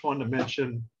Johannesburg, I just wanted to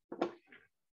mention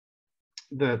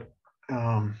that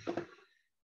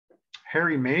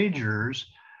Harry Majors,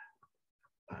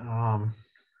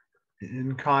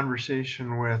 in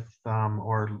conversation with,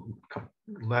 or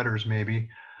letters maybe,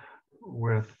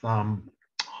 with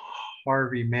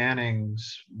Harvey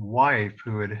Manning's wife,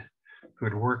 who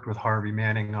had worked with Harvey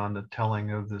Manning on the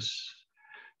telling of this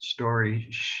story,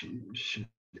 she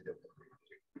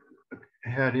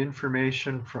had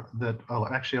information from that,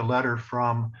 actually a letter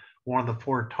from one of the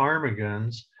 4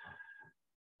 Ptarmigans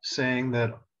saying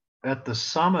that at the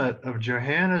summit of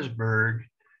Johannesburg,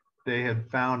 they had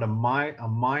found a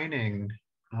mining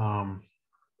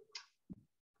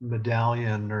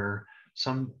medallion or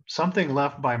something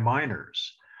left by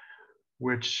miners,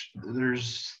 which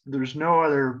there's no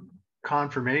other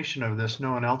confirmation of this.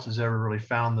 No one else has ever really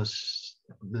found this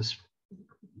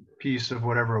piece of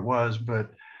whatever it was,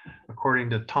 but according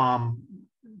to Tom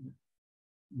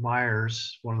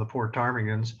Myers, one of the poor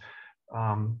Ptarmigans,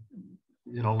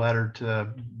 in a letter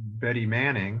to Betty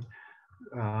Manning,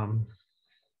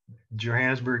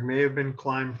 Johannesburg may have been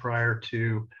climbed prior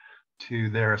to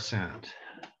their ascent.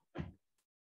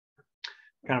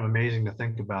 Kind of amazing to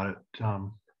think about it.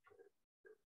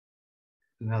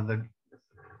 Now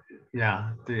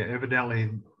evidently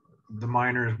the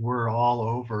miners were all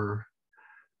over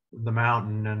the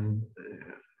mountain, and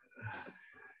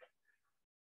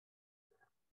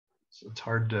it's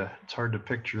hard to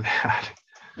picture that.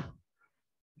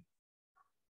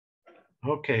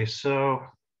 Okay, so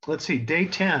let's see, day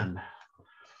 10.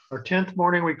 Our 10th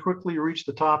morning, we quickly reached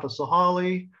the top of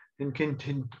Sahali and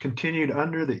continued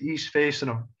under the east face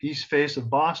of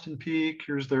Boston Peak.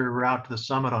 Here's their route to the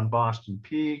summit on Boston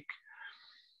Peak,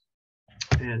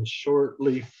 and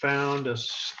shortly found a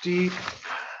steep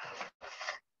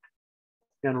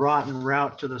and rotten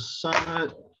route to the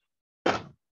summit.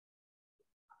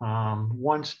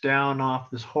 Once down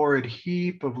off this horrid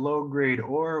heap of low-grade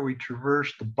ore, we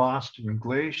traversed the Boston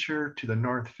Glacier to the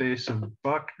north face of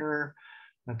Buckner.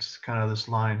 That's kind of this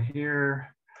line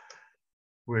here,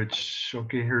 which,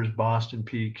 okay, here's Boston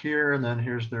Peak here, and then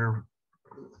here's their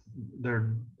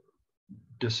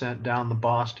descent down the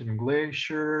Boston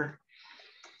Glacier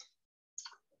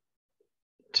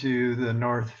to the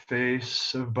north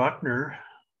face of Buckner,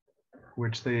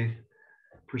 which they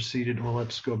proceeded. Well,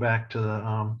 let's go back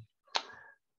to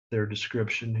their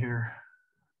description here.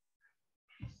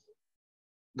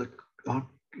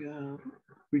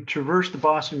 We traversed the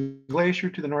Boston Glacier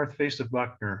to the north face of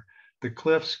Buckner. The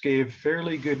cliffs gave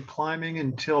fairly good climbing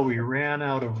until we ran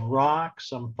out of rock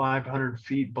some 500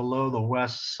 feet below the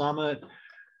west summit.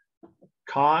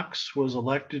 Cox was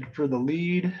elected for the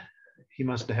lead. He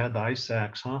must have had the ice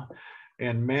axe, huh?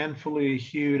 And manfully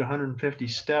hewed 150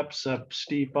 steps up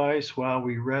steep ice while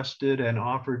we rested and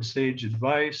offered sage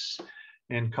advice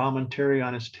and commentary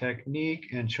on his technique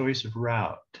and choice of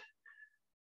route.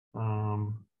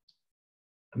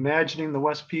 Imagining the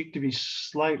West Peak to be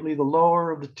slightly the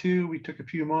lower of the two, we took a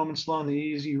few moments along the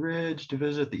easy ridge to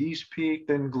visit the East Peak,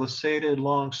 then glissaded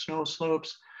long snow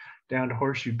slopes down to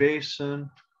Horseshoe Basin.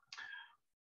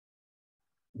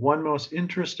 One most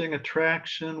interesting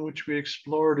attraction which we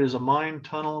explored is a mine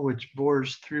tunnel which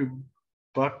bores through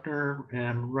Buckner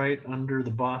and right under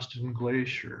the Boston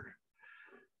Glacier.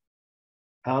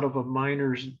 Out of a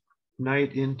miner's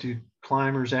night into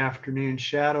climber's afternoon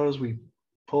shadows, we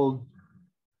pulled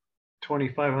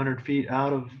 2,500 feet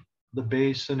out of the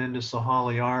basin into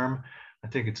Sahali Arm. I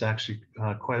think it's actually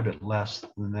quite a bit less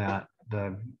than that,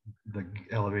 the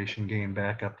elevation gain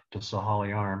back up to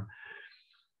Sahali Arm.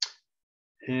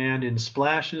 And in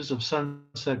splashes of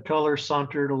sunset color,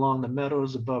 sauntered along the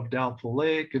meadows above Doubtful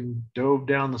Lake and dove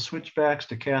down the switchbacks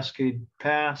to Cascade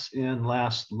Pass in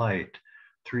last light.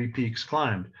 3 peaks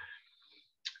climbed.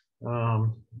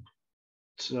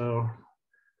 So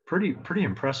pretty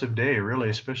impressive day, really,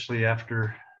 especially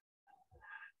after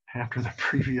the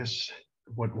previous,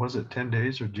 what was it, 10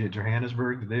 days, or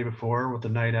Johannesburg the day before with the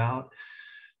night out.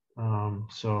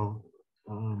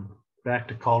 Back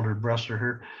to Calder Bresser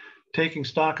here. Taking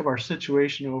stock of our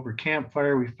situation over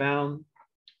campfire, we found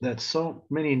that so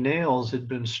many nails had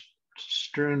been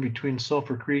strewn between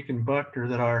Sulphur Creek and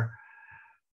Buckner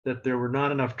that there were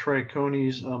not enough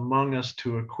trichonies among us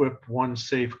to equip one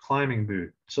safe climbing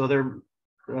boot. So they're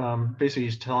basically,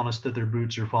 he's telling us that their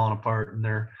boots are falling apart and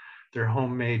their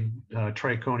homemade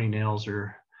trichony nails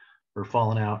are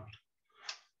falling out.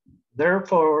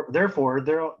 Therefore,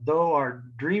 though our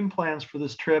dream plans for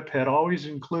this trip had always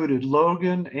included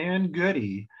Logan and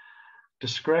Goody,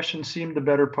 discretion seemed the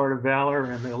better part of valor,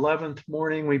 and the 11th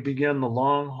morning we began the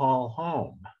long haul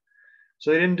home.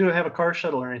 So they didn't have a car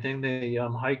shuttle or anything. They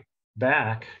hiked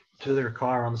back to their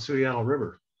car on the Suiattle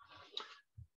River.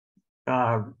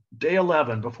 Day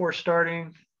 11, before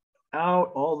starting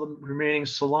out all the remaining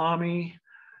salami,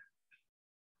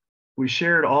 we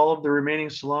shared all of the remaining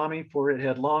salami, for it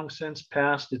had long since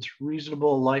passed its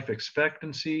reasonable life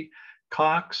expectancy.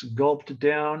 Cox gulped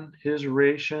down his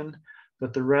ration,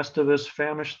 but the rest of us,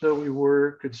 famished though we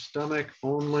were, could stomach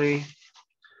only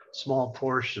small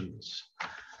portions.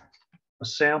 A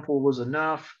sample was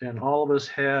enough, and all of us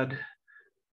had,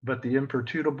 but the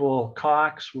imperturbable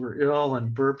Cox were ill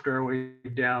and burped our way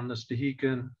down the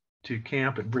Stehekin to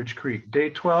camp at Bridge Creek. Day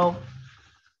 12.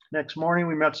 Next morning,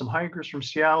 we met some hikers from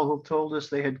Seattle who told us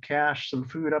they had cached some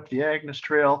food up the Agnes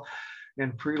Trail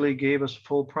and freely gave us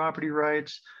full property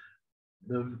rights.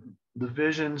 The The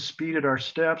vision speeded our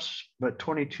steps, but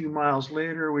 22 miles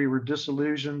later, we were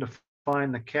disillusioned to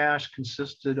find the cache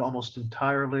consisted almost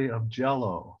entirely of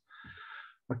Jell-O.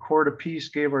 A quart apiece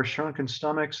gave our shrunken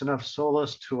stomachs enough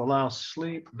solace to allow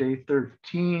sleep. Day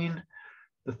 13,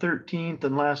 the 13th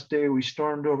and last day, we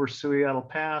stormed over Suiattle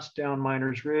Pass, down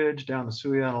Miners Ridge, down the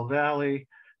Suiattle Valley,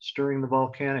 stirring the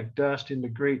volcanic dust into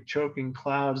great choking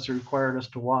clouds that required us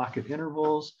to walk at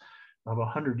intervals of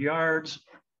 100 yards.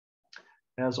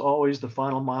 As always, the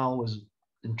final mile was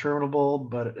interminable,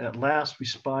 but at last we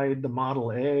spied the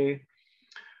Model A.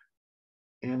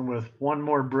 And with one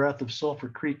more breath of Sulphur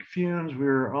Creek fumes, we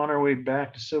were on our way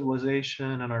back to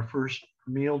civilization and our first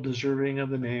meal deserving of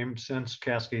the name since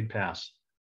Cascade Pass.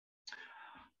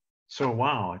 So,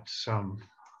 wow, it's,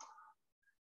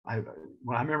 I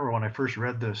remember when I first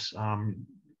read this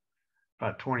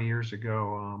about 20 years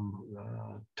ago,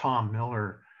 Tom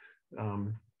Miller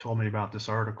told me about this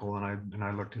article, and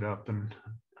I looked it up, and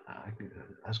I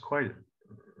was quite,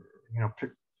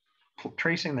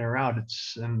 tracing their route,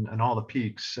 and all the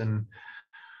peaks, and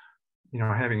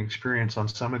having experience on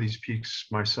some of these peaks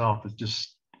myself, is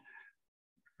just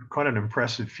quite an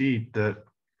impressive feat that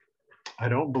I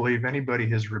don't believe anybody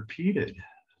has repeated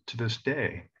to this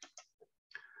day.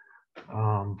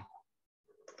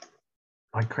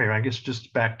 I guess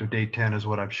just back to day 10 is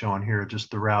what I've shown here, just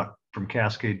the route from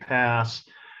Cascade Pass.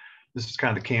 This is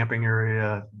kind of the camping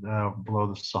area below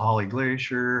the Sahalee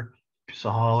Glacier,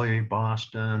 Sahalee,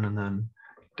 Boston, and then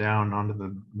down onto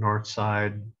the north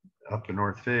side, up the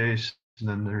North Face, and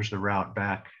then there's the route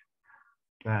back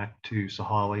to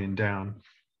Sahalee and down.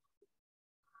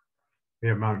 We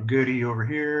have Mount Goody over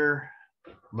here,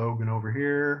 Logan over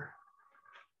here.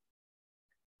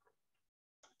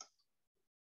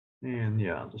 And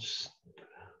yeah,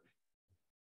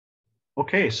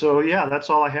 okay, so yeah, that's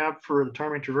all I have for the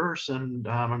Ptarmigan Traverse, and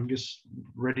I'm just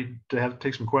ready to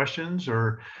take some questions,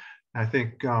 or I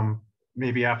think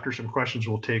maybe after some questions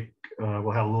we'll have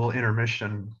a little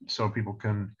intermission so people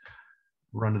can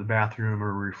run to the bathroom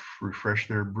or refresh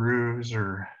their brews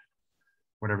or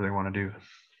whatever they want to do.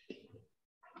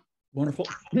 Wonderful.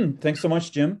 Thanks so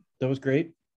much, Jim. That was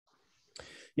great.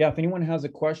 Yeah, if anyone has a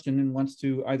question and wants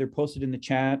to either post it in the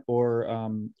chat, or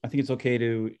I think it's okay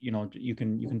to, you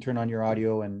can turn on your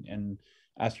audio and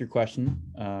ask your question,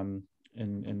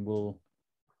 and we'll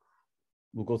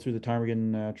go through the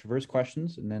Ptarmigan Traverse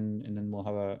questions, and then we'll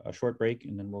have a short break,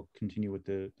 and then we'll continue with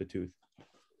the tooth.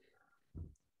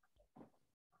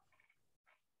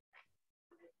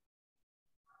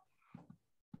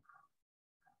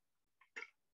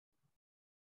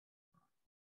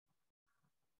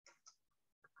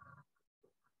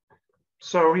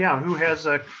 So yeah, who has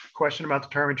a question about the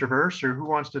Ptarmigan Traverse, or who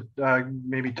wants to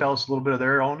maybe tell us a little bit of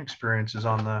their own experiences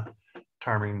on the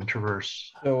Ptarmigan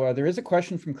Traverse? So there is a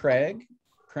question from Craig.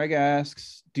 Craig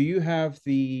asks, do you have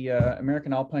the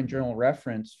American Alpine Journal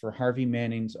reference for Harvey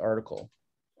Manning's article?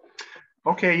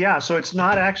 Okay, yeah. So it's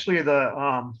not actually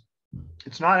the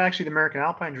American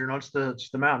Alpine Journal. It's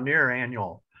the Mountaineer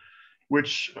Annual,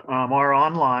 which are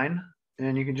online,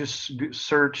 and you can just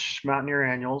search Mountaineer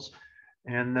Annuals,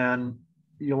 and then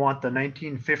you'll want the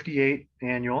 1958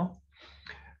 annual,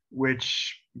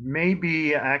 which may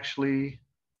be actually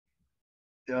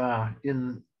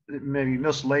maybe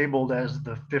mislabeled as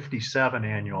the 57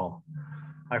 annual.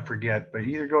 I forget, but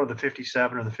either go to the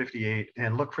 57 or the 58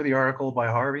 and look for the article by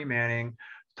Harvey Manning.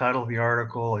 The title of the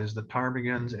article is The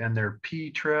Ptarmigans and Their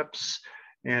Pea Trips,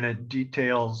 and it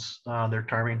details their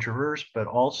Ptarmigan Traverse, but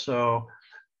also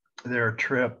their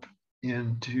trip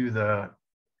into the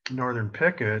Northern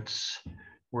Pickets,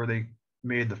 where they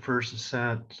made the first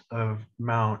ascent of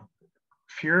Mount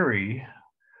Fury,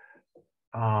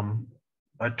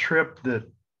 a trip that,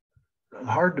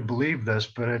 hard to believe this,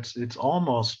 but it's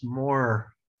almost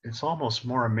more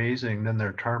amazing than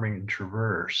their Ptarmigan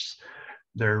Traverse.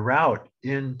 Their route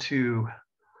into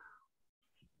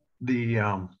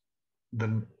the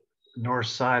north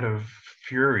side of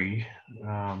Fury,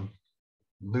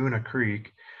 Luna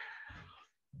Creek,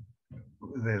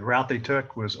 the route they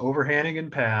took was over Hannigan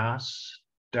Pass,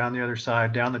 down the other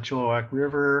side, down the Chilliwack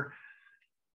River,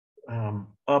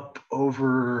 up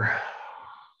over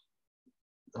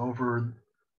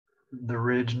the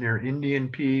ridge near Indian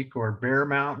Peak or Bear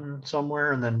Mountain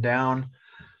somewhere, and then down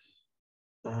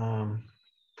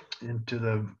into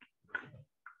the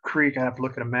creek. I have to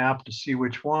look at a map to see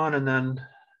which one, and then,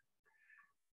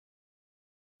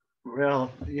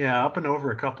 well, yeah, up and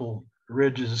over a couple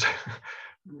ridges,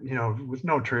 with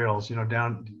no trails,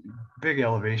 down big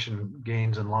elevation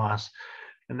gains and loss,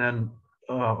 and then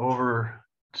over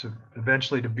to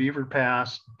eventually to Beaver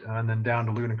Pass, and then down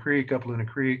to Luna Creek, up Luna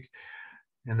Creek,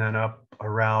 and then up a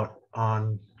route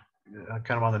on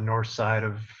kind of on the north side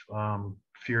of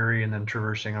Fury, and then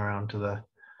traversing around to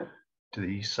the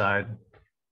east side.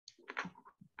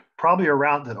 Probably a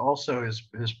route that also has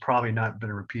probably not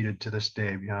been repeated to this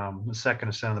day. The second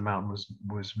ascent of the mountain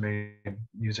was made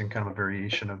using kind of a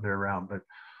variation of their route, but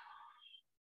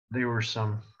they were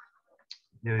some,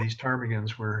 these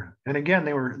ptarmigans were, and again,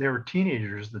 they were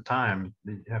teenagers at the time.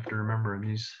 You have to remember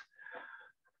these,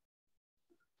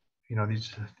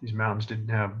 these mountains didn't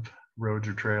have roads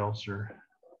or trails or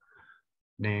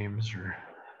names or.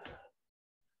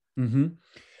 Mm-hmm.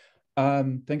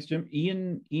 Thanks, Jim.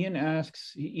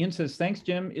 Ian says, thanks,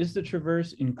 Jim. Is the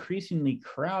Traverse increasingly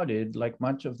crowded like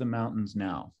much of the mountains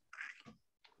now?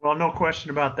 Well, no question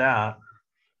about that.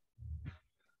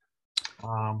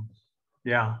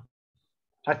 Yeah,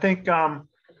 I think,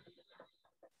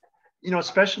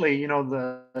 especially,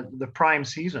 the prime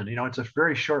season, it's a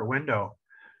very short window.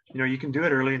 You can do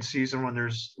it early in season when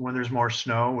there's more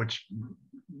snow, which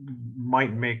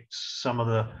might make some of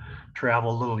the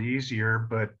travel a little easier,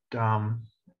 but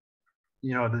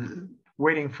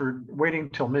waiting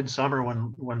till midsummer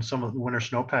when some of the winter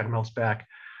snowpack melts back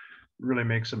really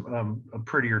makes a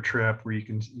prettier trip, where you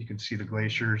can see the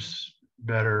glaciers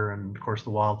better, and of course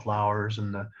the wildflowers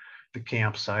and the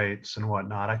campsites and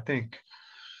whatnot. I think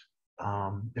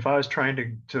if I was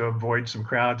trying to avoid some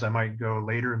crowds, I might go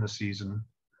later in the season,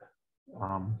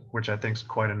 which I think is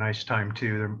quite a nice time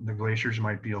too. The glaciers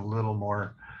might be a little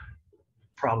more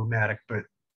problematic, but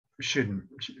shouldn't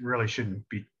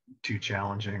be too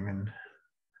challenging, and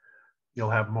you'll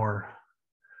have more,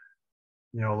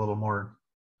 a little more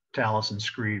talus and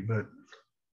screed, but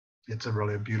it's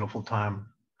really a beautiful time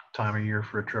of year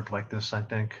for a trip like this, I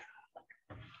think.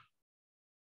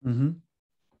 Mm-hmm.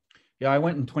 Yeah, I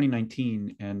went in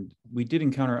 2019, and we did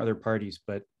encounter other parties,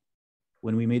 but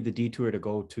when we made the detour to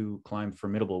go to climb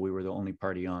Formidable, we were the only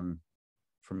party on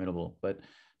Formidable, but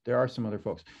there are some other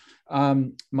folks.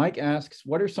 Mike asks,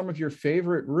 what are some of your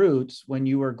favorite routes when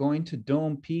you are going to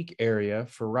Dome Peak area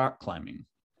for rock climbing?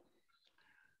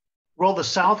 Well, the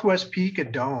southwest peak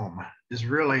of Dome is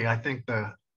really, I think,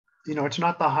 it's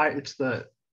not the high, it's a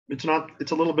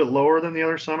little bit lower than the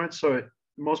other summits, so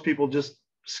most people just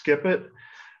skip it,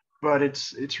 but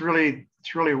it's really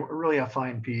a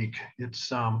fine peak.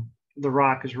 It's the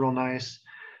rock is real nice,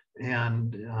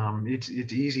 and it's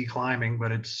easy climbing,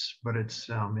 but it's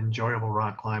enjoyable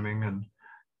rock climbing,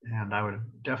 and I would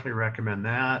definitely recommend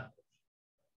that.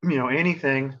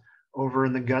 Anything over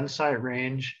in the Gunsight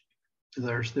range,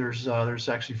 there's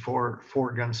actually four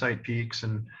Gunsight peaks,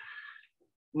 and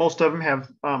most of them have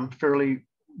fairly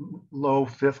low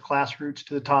 5th class routes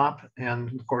to the top,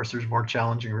 and of course there's more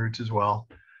challenging routes as well.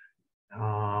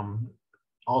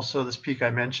 Also, this peak I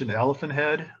mentioned, Elephant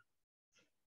Head,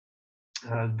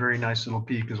 very nice little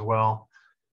peak as well.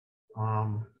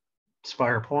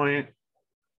 Spire Point,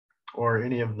 or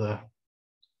any of the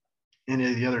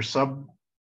other sub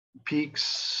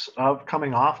peaks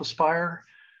coming off of Spire,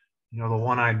 the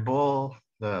One-Eyed Bull,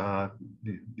 the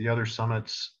other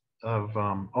summits of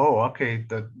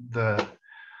the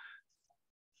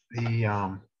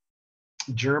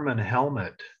German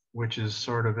Helmet, which is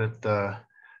sort of at the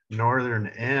northern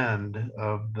end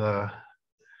of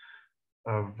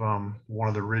one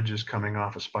of the ridges coming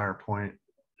off of Spire Point.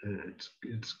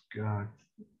 It's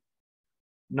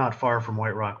not far from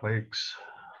White Rock Lakes.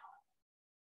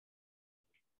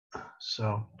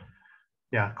 So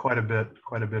yeah, quite a bit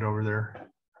over there.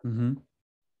 Mm-hmm.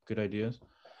 Good ideas.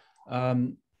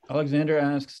 Alexander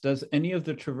asks, does any of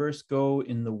the Traverse go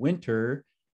in the winter?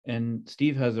 And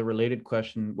Steve has a related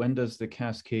question. When does the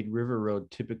Cascade River Road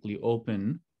typically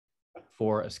open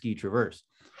for a ski traverse?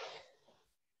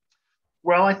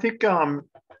 Well, I think if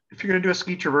you're going to do a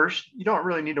ski traverse, you don't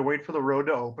really need to wait for the road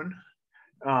to open.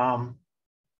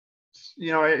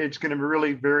 It's going to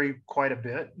really vary quite a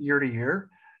bit year to year.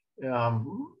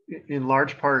 In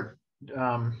large part,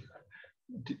 not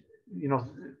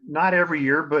every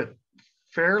year, but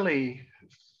fairly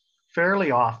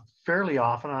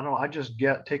often. I just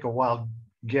take a wild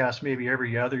guess, maybe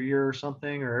every other year or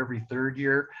something, or every third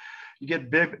year. You get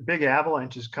big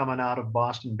avalanches coming out of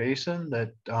Boston Basin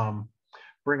that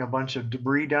bring a bunch of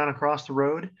debris down across the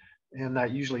road, and that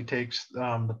usually takes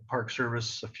the Park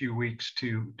Service a few weeks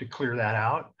to clear that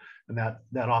out, and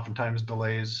that oftentimes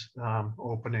delays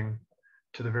opening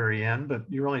to the very end. But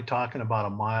you're only talking about a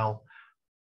mile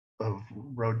of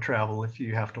road travel if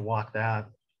you have to walk that.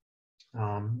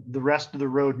 The rest of the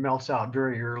road melts out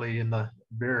very early in the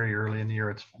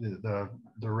year. It's the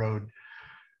road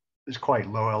is quite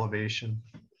low elevation.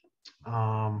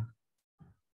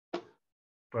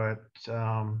 But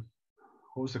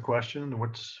what was the question?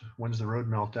 When's the road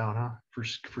meltdown, huh? For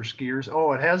skiers?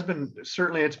 Oh, it has been,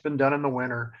 certainly it's been done in the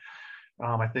winter.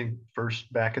 I think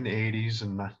first back in the 80s,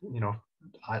 and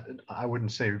I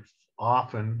wouldn't say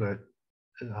often, but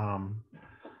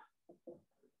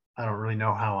I don't really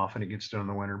know how often it gets done in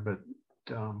the winter, but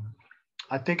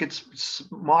I think it's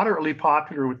moderately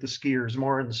popular with the skiers,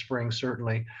 more in the spring,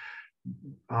 certainly.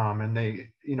 And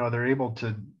they're able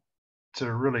to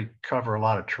really cover a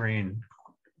lot of terrain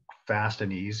fast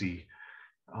and easy.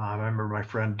 I remember my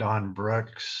friend Don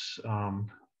Brooks, a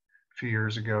few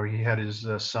years ago, he had his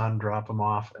son drop him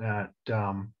off at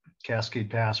Cascade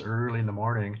Pass early in the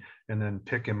morning, and then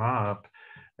pick him up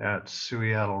at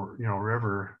Suiattle,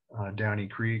 River, Downey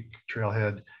Creek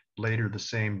trailhead later the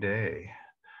same day.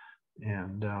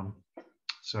 And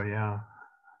so, yeah,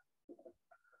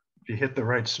 if you hit the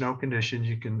right snow conditions,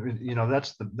 you can,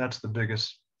 that's the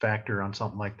biggest factor on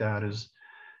something like that, is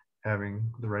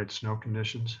having the right snow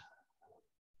conditions.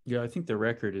 Yeah, I think the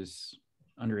record is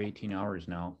under 18 hours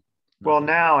now. Well,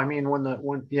 now, I mean,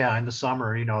 in the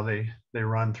summer, they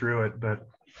run through it, but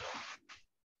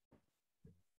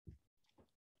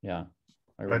yeah,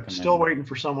 but still waiting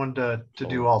for someone to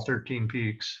do all 13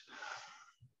 peaks.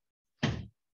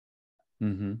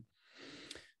 Mm-hmm.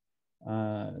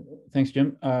 Thanks,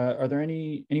 Jim. Are there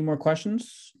any more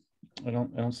questions? I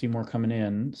don't see more coming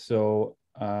in. So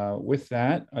with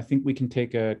that, I think we can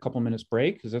take a couple minutes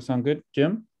break. Does that sound good,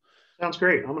 Jim? Sounds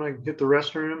great. I'm gonna hit the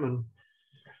restroom and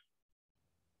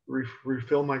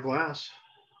refill my glass.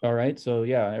 All right. So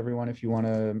yeah, everyone, if you want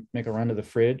to make a run to the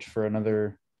fridge for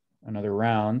another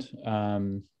round,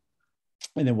 and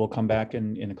then we'll come back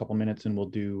in a couple minutes and we'll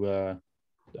do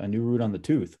a new route on the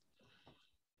tooth.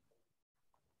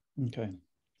 Okay.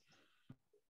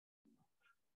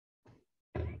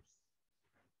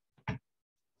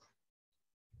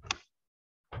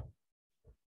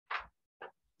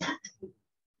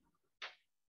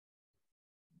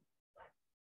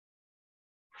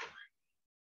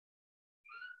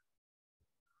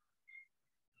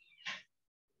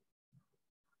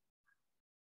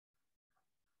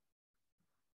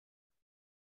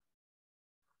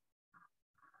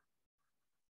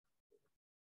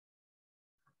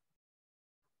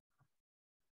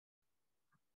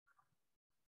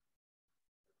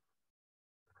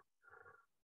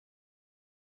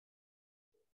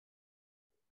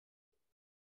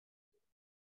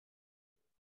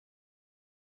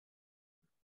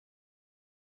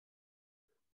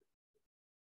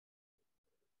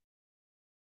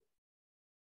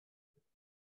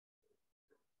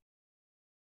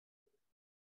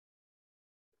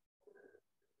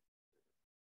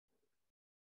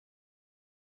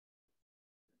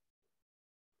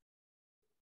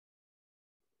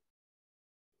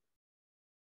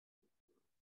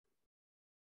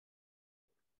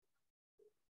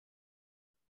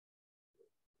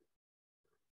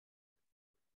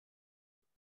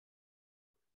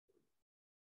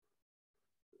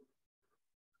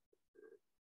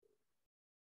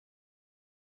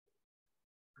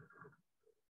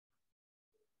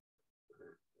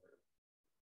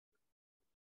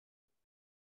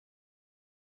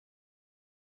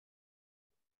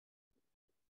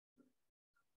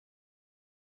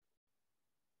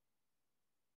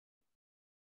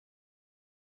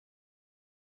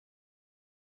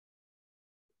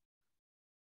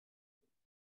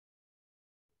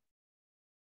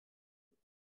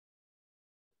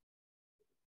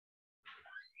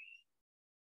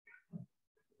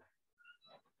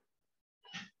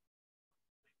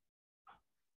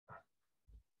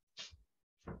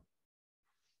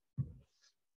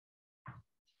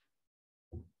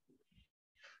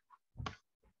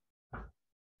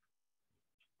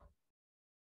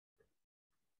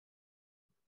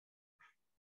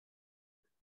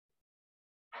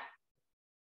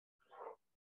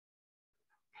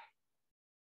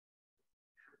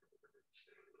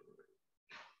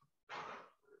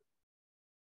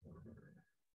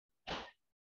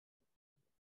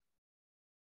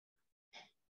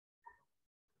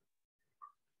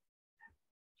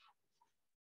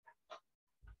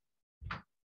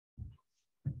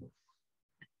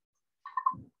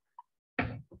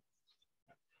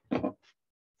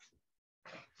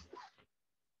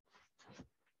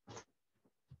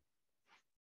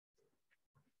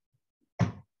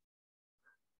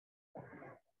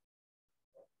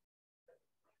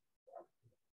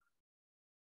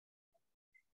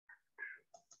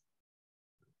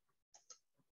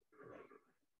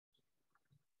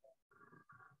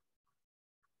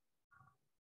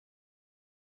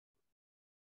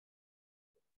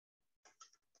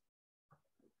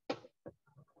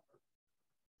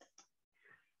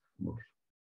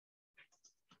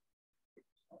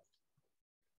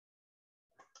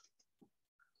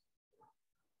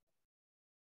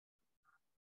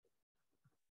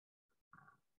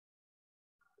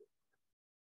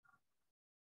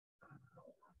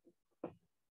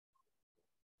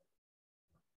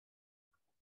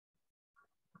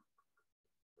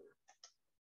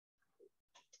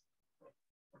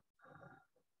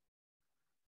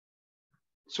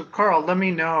 So Carl, let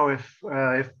me know if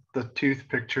the tooth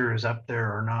picture is up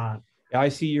there or not. I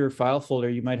see your file folder.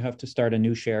 You might have to start a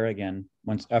new share again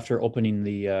once after opening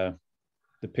the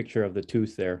picture of the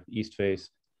tooth there, east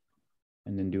face,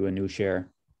 and then do a new share.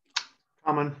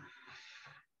 Coming.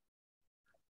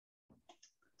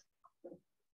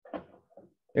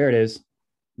 There it is.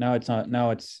 Now it's not.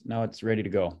 Now it's ready to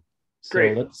go. So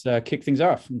Great. let's kick things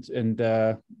off. And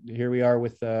here we are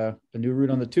with a new root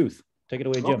on the tooth. Take it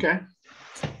away, Jim. Okay.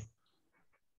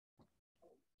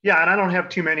 Yeah, and I don't have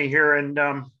too many here. And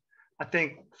I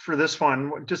think for this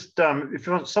one, just if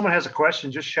someone has a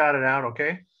question, just shout it out,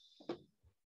 okay?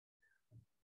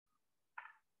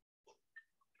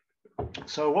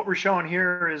 So what we're showing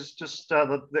here is just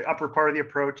the upper part of the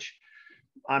approach.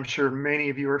 I'm sure many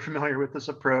of you are familiar with this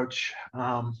approach.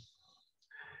 I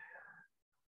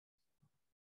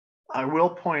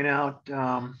will point out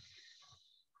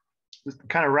this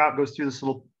kind of route goes through this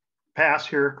little pass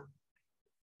here,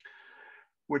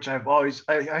 which I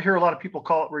hear a lot of people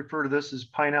refer to this as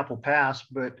Pineapple Pass,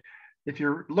 but if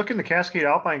you're looking the Cascade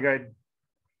Alpine Guide,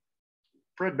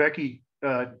 Fred Becky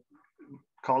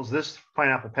calls this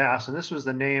Pineapple Pass, and this was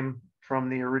the name from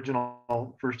the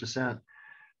original first ascent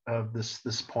of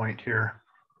this point here.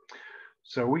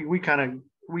 So we kind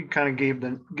of gave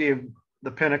the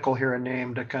pinnacle here a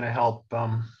name to kind of help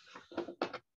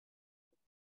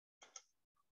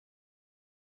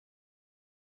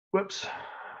whoops.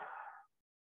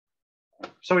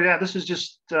 So yeah, this is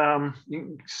just the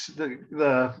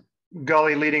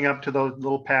gully leading up to the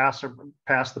little pass or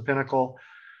past the pinnacle.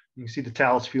 You can see the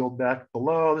talus field back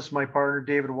below. This is my partner,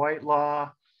 David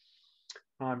Whitelaw.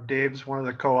 Dave's one of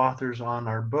the co-authors on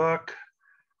our book,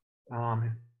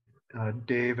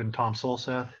 Dave and Tom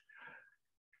Solseth.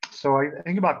 So I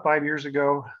think about 5 years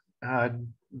ago,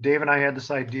 Dave and I had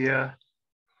this idea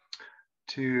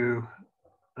to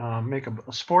make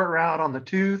a sport route on the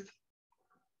tooth,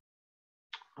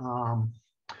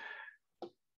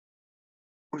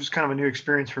 which is kind of a new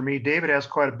experience for me. David has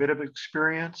quite a bit of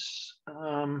experience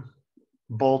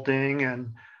bolting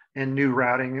and new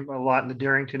routing, a lot in the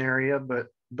Darrington area, but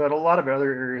a lot of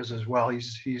other areas as well.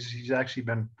 He's actually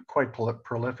been quite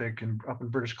prolific up in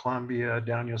British Columbia,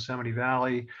 down Yosemite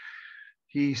Valley.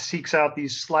 He seeks out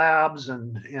these slabs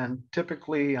and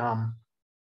typically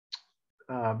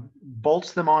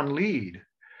bolts them on lead,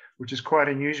 which is quite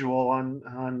unusual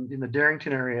in the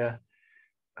Darrington area.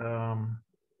 On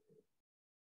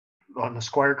the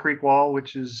Squire Creek wall,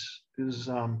 which is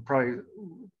probably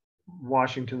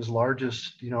Washington's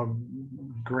largest,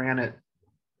 granite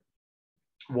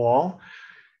wall.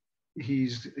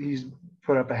 He's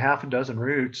put up a half a dozen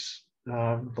roots,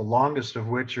 the longest of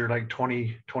which are like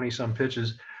 20 some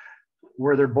pitches,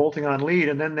 where they're bolting on lead,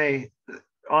 and then they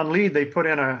put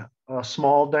in a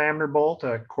small diameter bolt,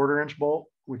 a 1/4 inch bolt,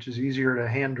 which is easier to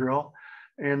hand drill,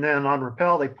 and then on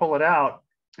rappel they pull it out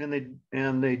and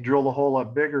they drill the hole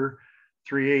up bigger,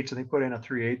 3/8, and they put in a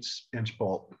 3/8 inch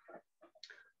bolt.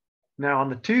 Now on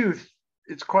the tooth,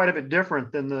 it's quite a bit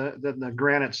different than the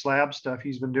granite slab stuff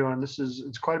he's been doing.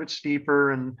 It's quite a bit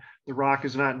steeper, and the rock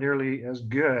is not nearly as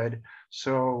good.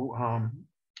 So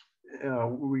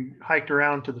we hiked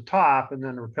around to the top and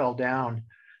then rappelled down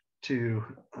to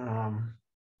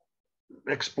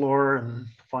explore and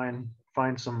find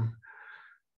some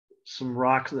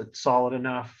rock that's solid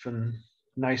enough and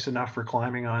nice enough for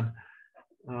climbing on.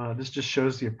 This just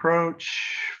shows the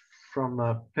approach from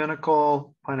the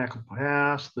pinnacle, Pineapple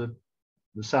Pass, the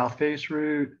south face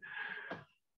route.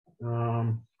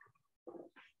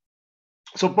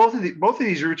 So both of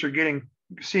these routes are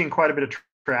seeing quite a bit of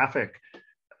traffic,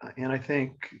 and I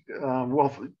think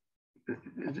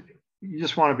you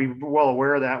just want to be well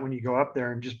aware of that when you go up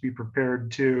there, and just be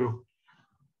prepared to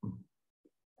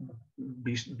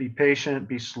be patient,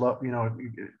 be slow.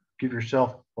 Give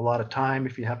yourself a lot of time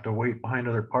if you have to wait behind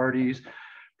other parties,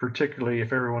 particularly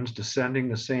if everyone's descending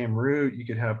the same route. You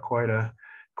could have quite a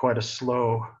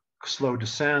slow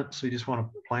descent, so you just want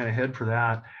to plan ahead for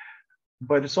that.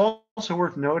 But it's also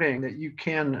worth noting that you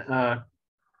can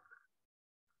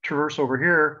traverse over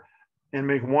here and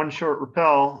make one short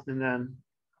rappel, and then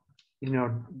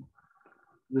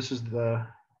this is the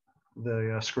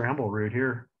scramble route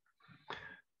here,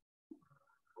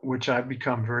 which I've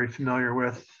become very familiar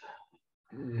with.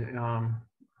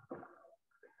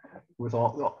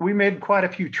 We made quite a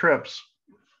few trips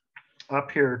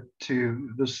up here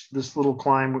to this little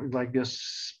climb, like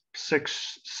this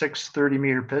six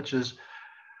 30-meter pitches.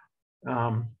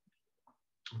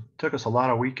 Took us a lot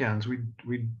of weekends. We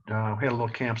had a little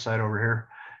campsite over here,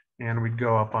 and we'd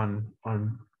go up on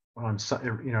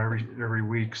every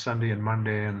week, Sunday and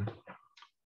Monday, and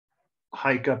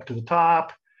hike up to the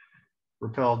top,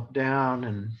 rappel down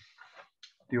and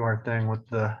do our thing with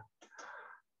the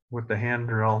hand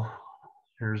drill.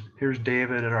 Here's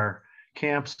David at our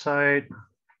campsite.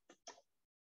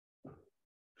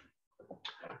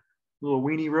 Little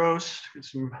weenie roast, get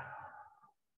some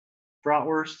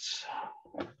bratwursts.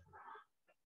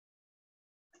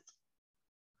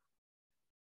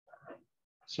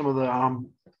 Some of the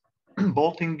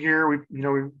bolting gear, we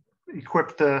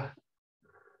equipped the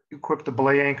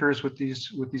belay anchors with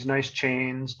these nice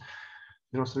chains,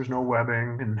 so there's no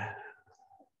webbing, and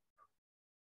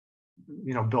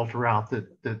built a route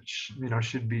that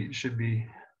should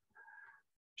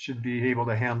be able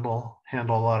to handle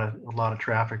a lot of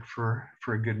traffic for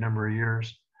a good number of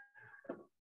years.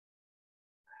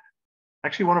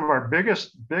 Actually, one of our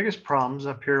biggest problems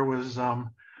up here was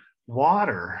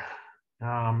water.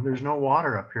 There's no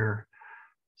water up here,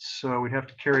 so we'd have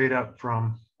to carry it up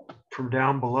from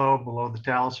down below the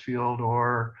talus field,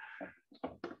 or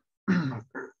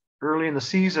early in the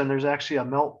season there's actually a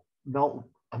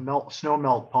snow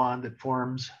melt pond that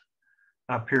forms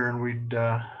up here, and we'd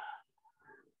I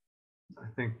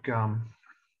think the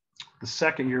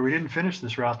second year, we didn't finish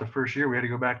this route the first year, we had to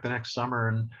go back the next summer,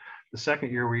 and the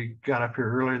second year we got up here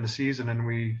earlier in the season and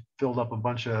we filled up a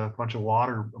bunch of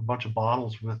water, a bunch of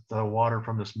bottles with water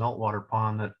from this meltwater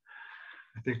pond that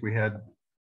I think we had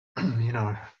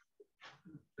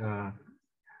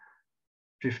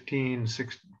 15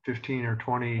 or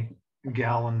 20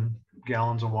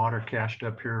 gallons of water cached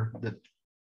up here that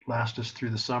last us through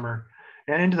the summer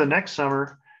and into the next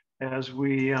summer, as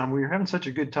we were having such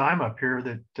a good time up here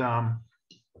that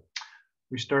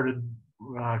we started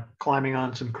climbing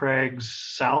on some crags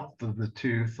south of the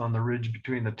Tooth, on the ridge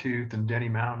between the Tooth and Denny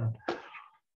Mountain.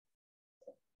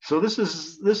 So this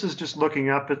is just looking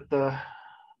up at the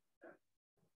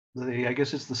I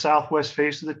guess it's the southwest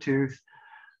face of the Tooth,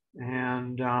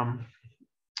 and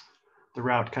the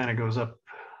route kind of goes up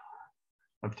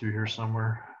through here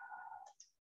somewhere.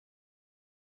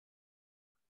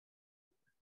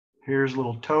 Here's a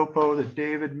little topo that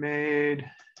David made.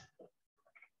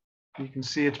 You can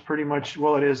see it's pretty much,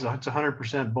 well, it's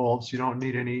 100% bolts. You don't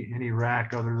need any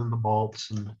rack other than the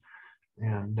bolts,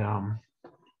 and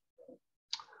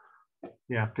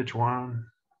yeah, pitch 1,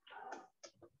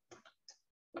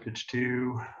 pitch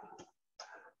 2.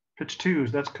 Pitch 2,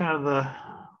 that's kind of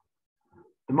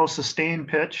the most sustained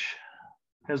pitch,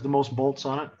 has the most bolts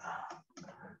on it.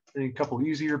 Then a couple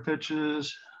easier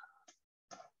pitches,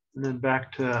 and then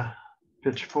back to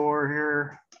pitch 4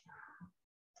 here.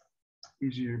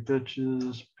 Easier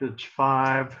pitches, pitch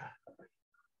 5.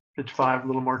 Pitch 5 a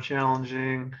little more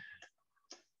challenging.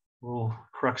 A little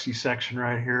cruxy section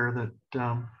right here that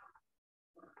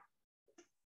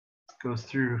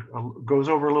goes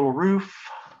over a little roof.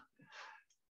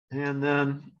 And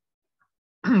then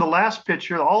the last pitch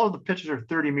here, all of the pitches are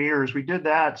 30 meters. We did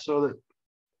that so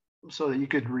that you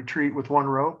could retreat with one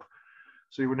rope,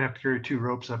 so you wouldn't have to carry 2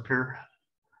 ropes up here.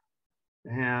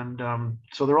 And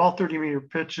so they're all 30-meter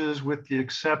pitches, with the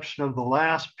exception of the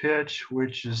last pitch,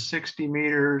 which is 60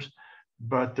 meters,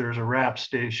 but there's a wrap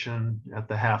station at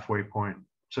the halfway point.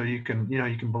 So you can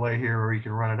belay here, or you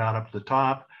can run it out up to the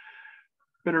top.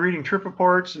 Been reading trip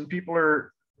reports, and people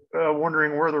are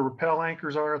wondering where the rappel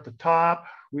anchors are at the top.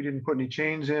 We didn't put any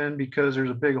chains in because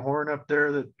there's a big horn up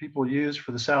there that people use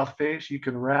for the south face. You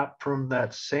can wrap from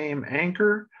that same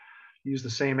anchor, use the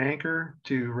same anchor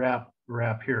to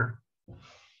wrap here.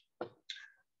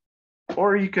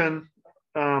 Or you can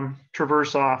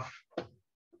traverse off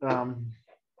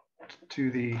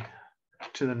to the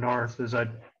north, as I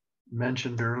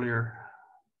mentioned earlier.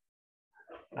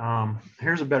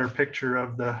 Here's a better picture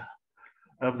of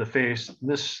the face.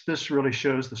 This really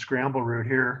shows the scramble route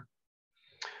here.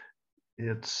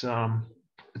 It's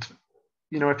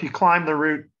if you climb the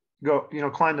route,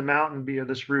 climb the mountain via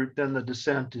this route, then the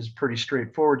descent is pretty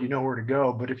straightforward. You know where to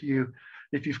go. But if you've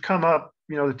come up,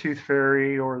 the Tooth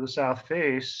Ferry or the South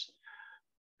Face,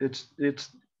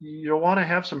 you'll want to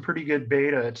have some pretty good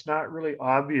beta. It's not really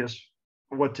obvious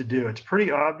what to do. It's pretty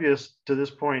obvious to this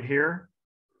point here,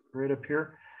 right up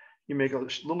here. You make a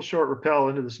little short rappel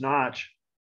into this notch,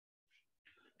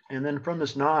 and then from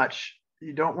this notch,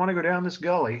 you don't want to go down this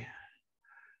gully.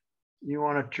 You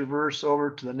want to traverse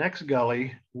over to the next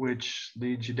gully, which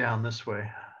leads you down this way.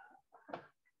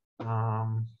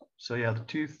 So yeah,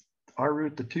 our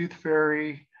route, the Tooth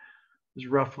Ferry, is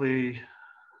roughly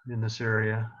in this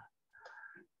area.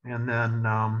 And then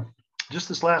just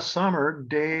this last summer,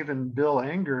 Dave and Bill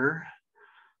Anger,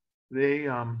 they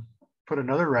put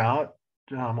another route,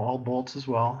 all bolts as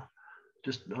well,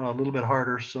 just a little bit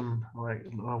harder, some like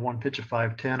one pitch of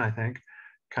 510, I think.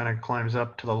 kind of climbs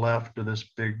up to the left of this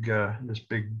big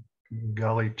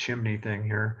gully chimney thing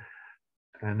here,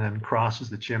 and then crosses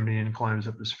the chimney and climbs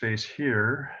up this face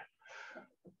here.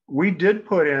 We did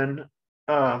put in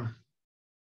a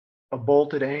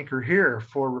bolted anchor here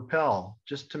for rappel,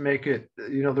 just to make it,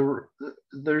 you know,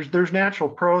 there's natural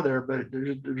pro there, but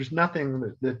there's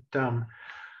nothing that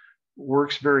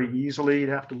works very easily. You'd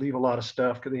have to leave a lot of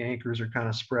stuff because the anchors are kind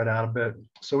of spread out a bit.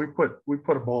 So we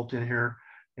put a bolt in here,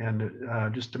 and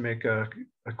just to make a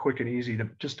quick and easy,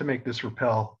 just to make this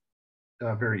rappel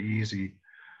very easy.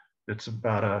 It's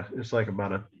like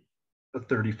about a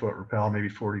 30-foot rappel, maybe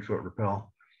 40-foot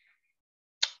rappel.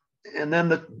 And then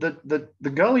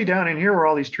the gully down in here where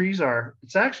all these trees are,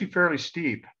 it's actually fairly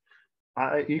steep.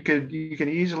 You can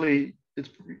easily,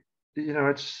 it'd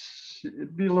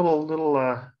be a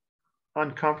little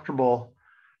uncomfortable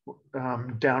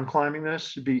down climbing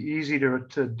this. It'd be easy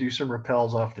to do some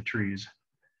rappels off the trees.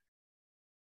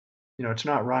 You know, it's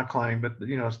not rock climbing, but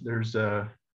you know, there's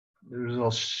little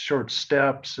short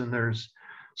steps, and there's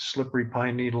slippery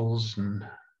pine needles, and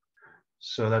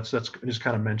so that's just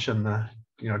kind of mention the,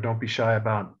 you know, don't be shy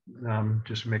about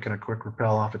just making a quick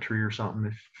rappel off a tree or something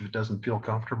if it doesn't feel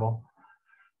comfortable.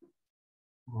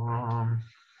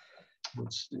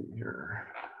 Let's see here.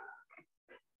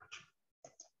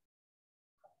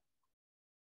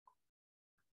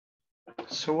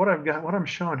 So what I'm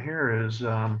showing here is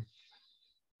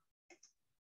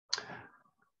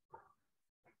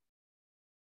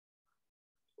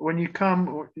when you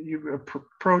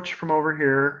approach from over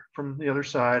here, from the other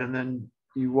side, and then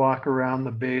you walk around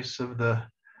the base of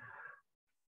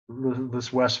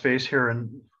this west face here, and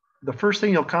the first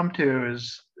thing you'll come to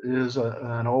is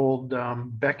an old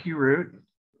Becky route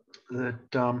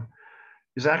that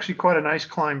is actually quite a nice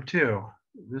climb too.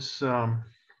 This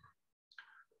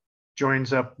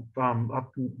joins up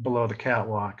below the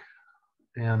catwalk,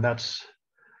 and that's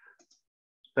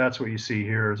what you see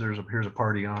here. Is here's a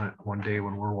party on it one day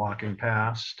when we're walking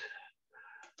past,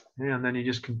 and then you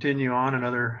just continue on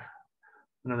another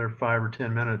 5 or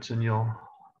 10 minutes, and you'll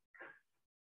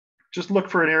just look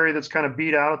for an area that's kind of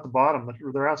beat out at the bottom.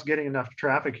 The route's getting enough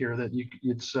traffic here that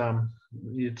it's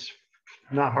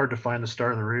not hard to find the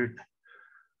start of the route.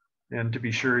 And to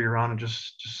be sure you're on it,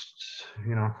 just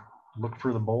you know, look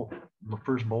for the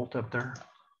first bolt up there.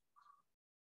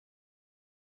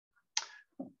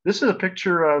 This is a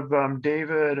picture of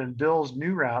David and Bill's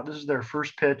new route. This is their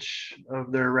first pitch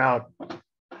of their route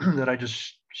that I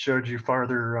just showed you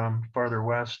farther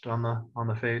west on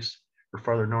the face, or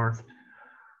farther north.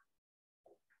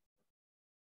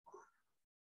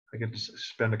 I get to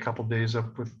spend a couple days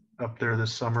up there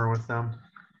this summer with them.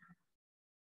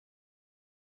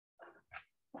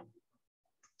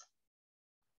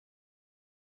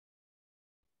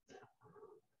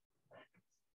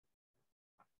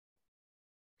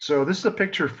 So this is a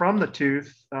picture from the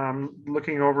tooth,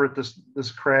 looking over at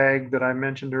this crag that I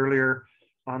mentioned earlier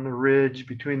on the ridge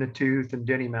between the tooth and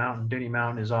Denny Mountain. Denny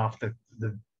Mountain is off the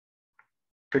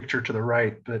picture to the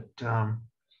right, but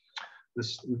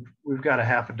we've got a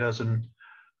half a dozen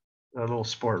little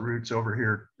sport routes over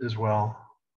here as well.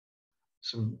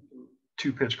 Some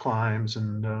 2-pitch climbs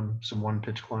and some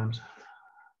 1-pitch climbs.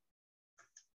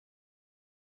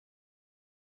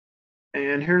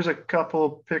 And here's a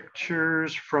couple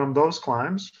pictures from those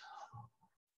climbs.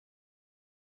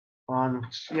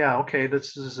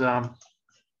 This is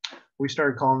we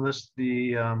started calling this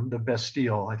the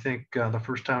Bastille. I think the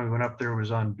first time we went up there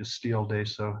was on Bastille Day,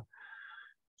 so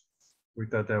we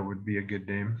thought that would be a good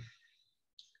name.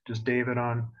 Just David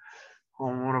on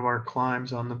one of our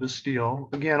climbs on the Bastille.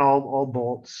 Again, all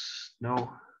bolts, no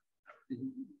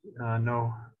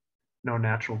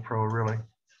natural pro really.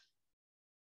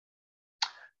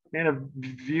 And a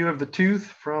view of the tooth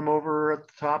from over at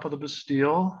the top of the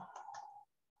Bastille.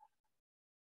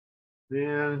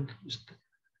 And just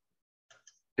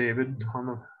David on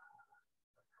the,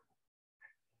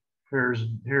 here's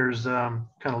kind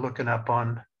of looking up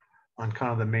on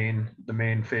kind of the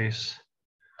main face.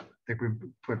 I think we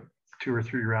put 2 or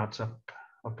 3 routes up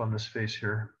on this face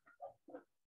here.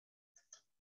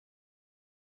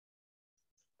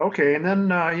 Okay, and then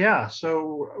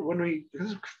so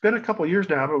it's been a couple of years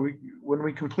now, but when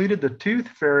we completed the tooth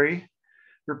ferry,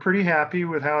 we're pretty happy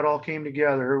with how it all came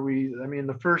together. I mean,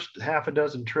 the first half a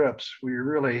dozen trips, we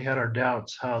really had our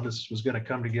doubts how this was going to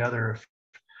come together, if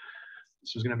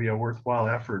this was going to be a worthwhile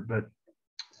effort, but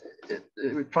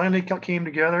it finally came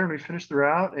together, and we finished the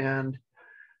route. And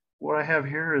what I have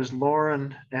here is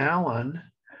Lauren Allen,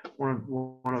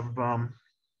 one of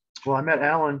I met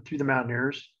Alan through the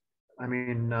Mountaineers.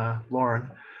 Lauren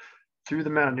through the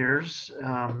Mountaineers.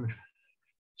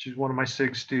 she's one of my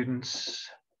SIG students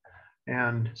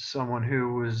and someone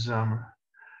who was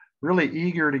really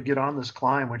eager to get on this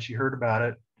climb when she heard about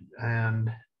it.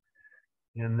 And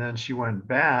then she went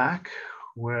back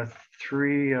with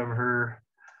 3 of her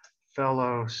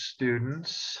fellow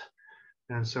students.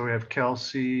 And so we have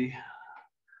Kelsey,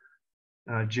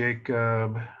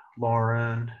 Jacob,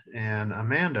 Lauren, and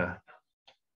Amanda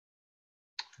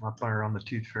up there on the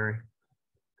Tooth Fairy.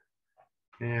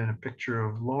 And a picture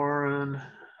of Lauren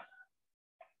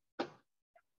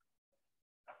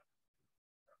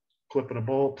clipping a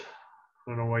bolt.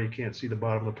 I don't know why you can't see the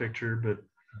bottom of the picture, but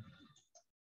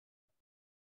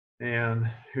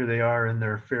and here they are in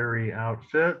their fairy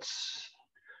outfits.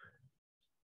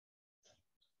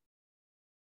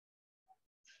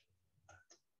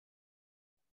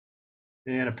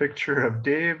 And a picture of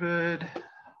David.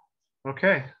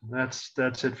 Okay, that's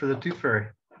it for the Tooth Fairy.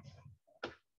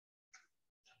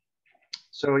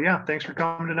 So yeah, thanks for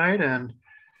coming tonight, and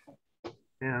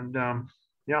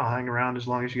yeah, I'll hang around as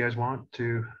long as you guys want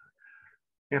to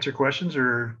answer questions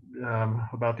or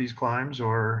about these climbs,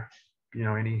 or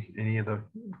any of the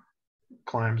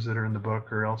climbs that are in the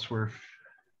book or elsewhere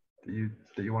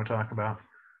that you want to talk about.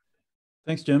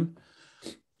 Thanks, Jim.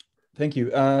 Thank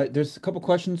you. There's a couple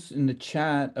questions in the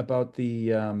chat about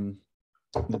the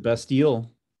Bastille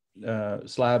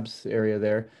slabs area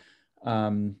there.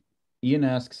 Ian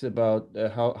asks about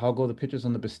how go the pitches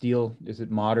on the Bastille. Is it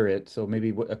moderate? So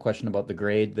maybe a question about the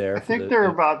grade there. I think they're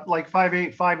about like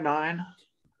 5'8", 5'9".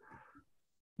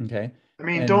 Okay. I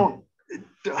mean, don't.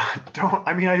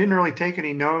 I mean, I didn't really take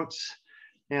any notes,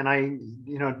 and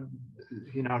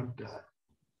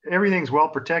everything's well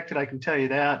protected. I can tell you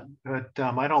that, but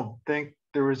I don't think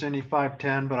there was any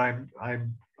 5'10", but I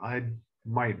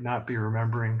might not be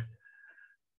remembering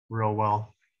real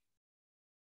well.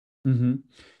 Mm-hmm.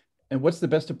 And what's the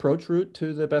best approach route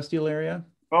to the Bastille area?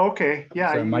 Okay,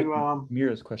 yeah, so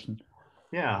Mira's question.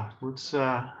 Yeah, let's.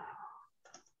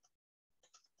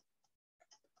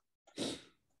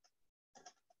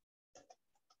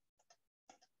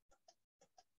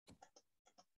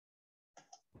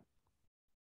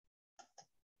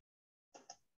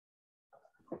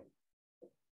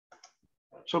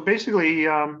 So basically,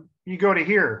 you go to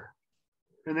here,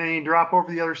 and then you drop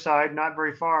over the other side, not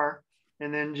very far,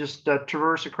 and then just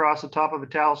traverse across the top of a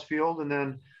talus field, and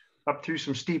then up through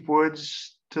some steep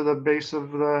woods to the base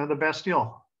of the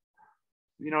Bastille.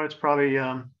 It's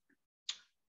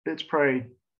probably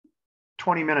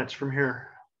 20 minutes from here.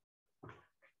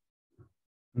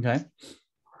 Okay.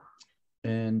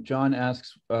 And John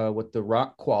asks what the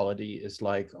rock quality is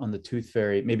like on the Tooth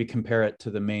Fairy. Maybe compare it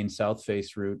to the main south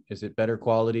face route. Is it better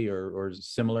quality or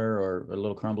similar or a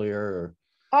little crumblier? Or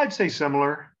I'd say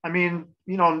similar. I mean,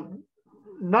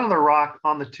 none of the rock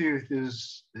on the Tooth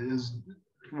is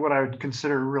what I would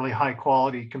consider really high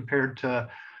quality compared to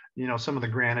some of the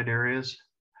granite areas,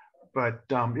 but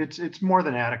it's more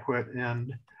than adequate.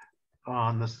 And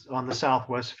on the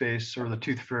southwest face or the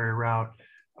Tooth Fairy route,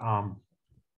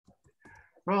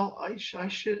 well, I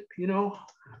should,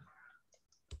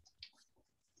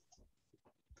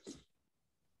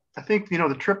 I think,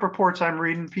 the trip reports I'm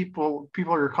reading, people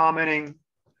are commenting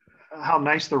how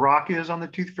nice the rock is on the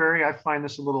Tooth Fairy. I find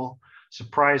this a little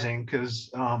surprising because,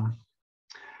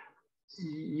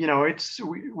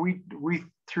 we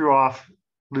threw off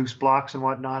loose blocks and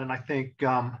whatnot. And I think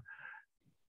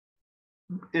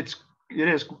it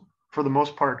is for the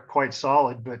most part quite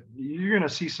solid, but you're going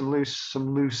to see some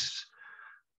loose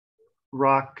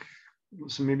rock,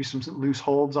 maybe some loose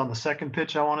holds on the second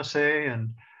pitch, I want to say.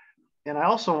 And I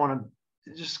also want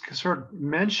to just sort of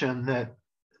mention that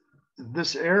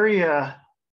this area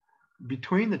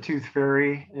between the Tooth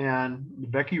Fairy and the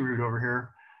Becky route over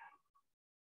here,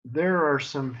 there are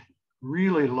some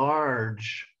really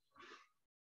large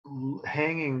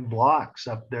hanging blocks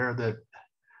up there that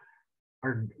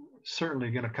are certainly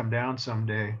going to come down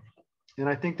someday. And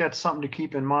I think that's something to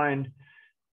keep in mind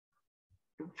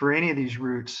for any of these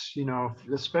routes,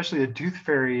 especially the Tooth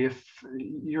Fairy. If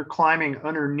you're climbing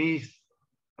underneath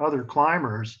other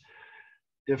climbers,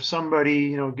 if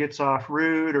somebody gets off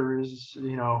route or is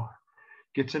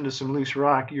gets into some loose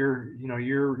rock, you're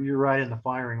right in the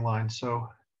firing line. So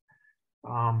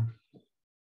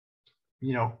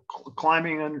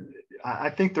climbing, and I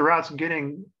think the route's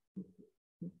getting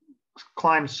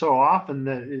climbed so often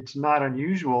that it's not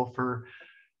unusual for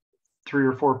 3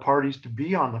 or 4 parties to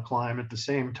be on the climb at the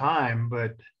same time.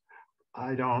 But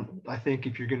I think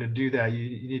if you're going to do that,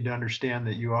 you need to understand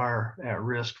that you are at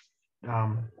risk,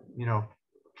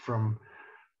 from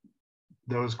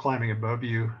those climbing above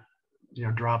you,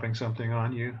 dropping something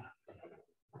on you.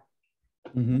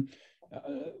 Mm-hmm.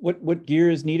 What gear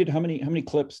is needed? How many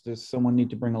clips does someone need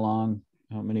to bring along?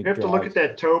 How many? You have to look at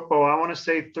that topo. I want to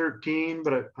say 13,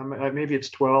 but maybe it's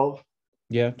 12.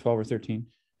 Yeah, 12 or 13.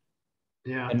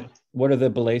 Yeah. And what are the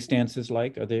belay stances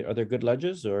like? Are they good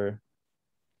ledges or?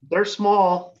 They're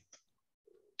small.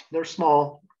 They're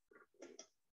small.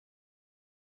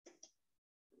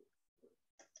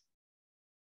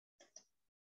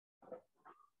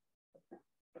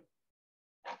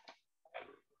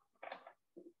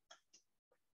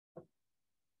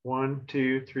 One,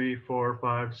 2, 3, 4,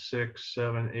 5, 6,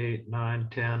 7, 8, 9,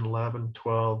 10, 11,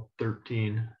 12,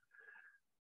 13.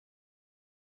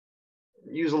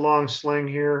 Use a long sling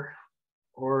here,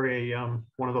 or a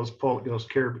one of those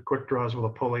quick draws with a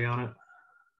pulley on it.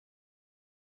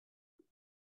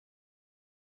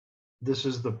 This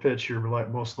is the pitch you're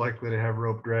most likely to have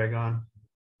rope drag on,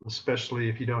 especially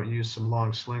if you don't use some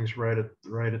long slings right at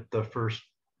the first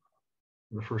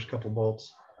couple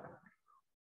bolts.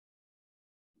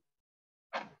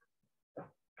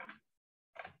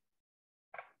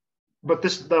 But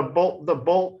the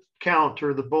bolt count,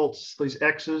 or the bolts, these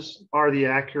X's are the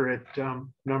accurate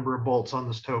number of bolts on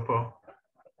this topo.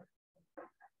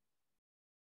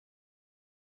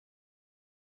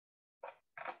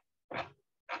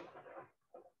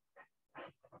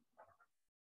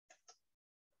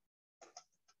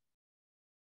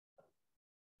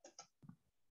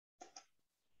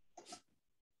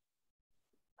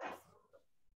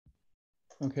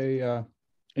 Okay.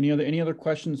 Any other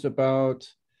questions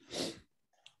about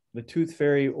the Tooth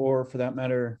Fairy, or for that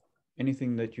matter,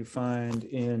 anything that you find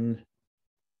in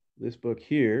this book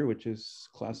here, which is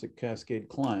Classic Cascade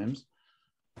Climbs?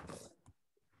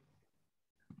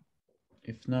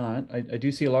 If not, I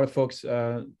do see a lot of folks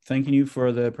thanking you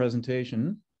for the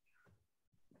presentation.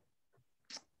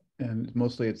 And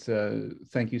mostly it's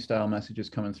thank you style messages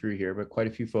coming through here, but quite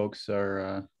a few folks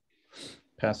are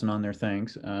passing on their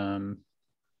thanks.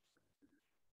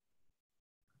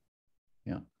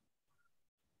 Yeah.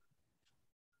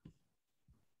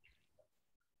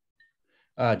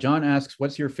 John asks,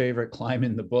 what's your favorite climb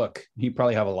in the book? You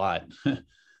probably have a lot.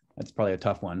 That's probably a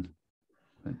tough one.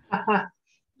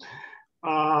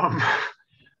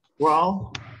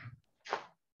 Well,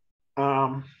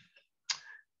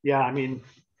 yeah, I mean,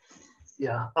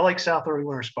 yeah, I like South Early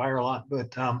Winter Spire a lot, but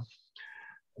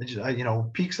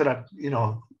peaks that I've,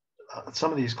 some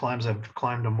of these climbs I've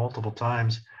climbed them multiple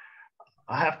times.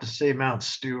 I have to say Mount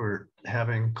Stewart,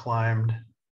 having climbed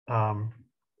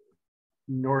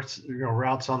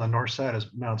routes on the north side of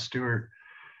Mount Stewart.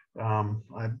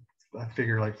 I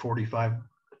figure like 45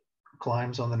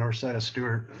 climbs on the north side of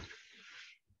Stewart.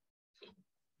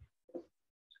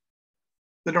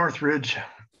 The North Ridge,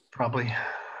 probably.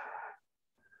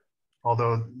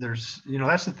 Although there's,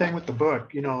 that's the thing with the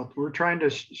book. We're trying to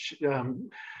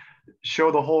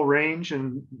show the whole range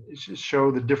and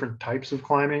show the different types of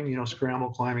climbing. Scramble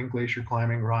climbing, glacier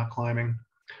climbing, rock climbing,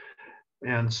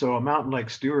 and so a mountain like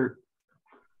Stewart,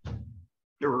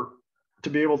 or to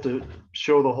be able to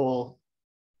show the whole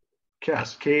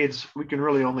Cascades, we can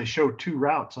really only show 2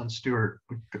 routes on Stewart.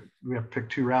 We have to pick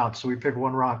 2 routes, so we pick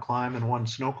one rock climb and one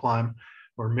snow climb,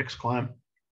 or mixed climb.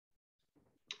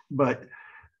 But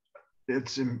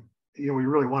it's, we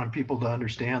really wanted people to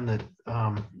understand that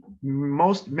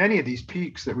many of these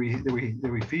peaks that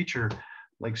we feature,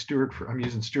 like Stewart, I'm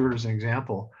using Stewart as an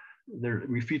example.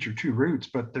 We feature 2 routes,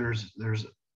 but there's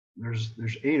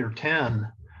 8 or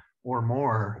 10 or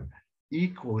more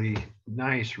equally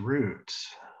nice routes.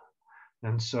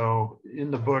 And so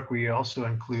in the book, we also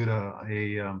include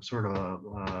a sort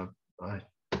of a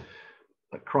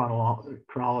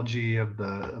chronology of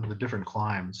the different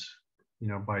climbs,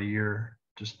 by year,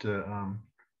 just to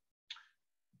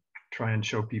try and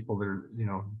show people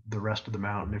the rest of the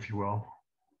mountain, if you will.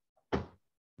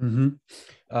 Mm-hmm.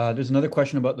 There's another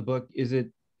question about the book. Is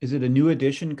it a new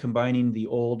edition combining the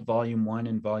old volume 1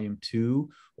 and volume 2,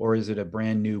 or is it a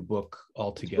brand new book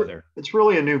altogether? It's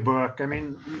really a new book. I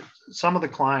mean, some of the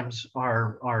climbs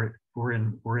were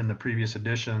in the previous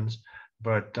editions,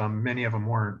 but many of them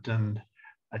weren't. And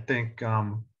I think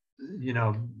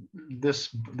this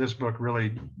book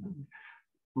really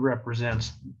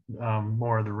represents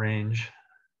more of the range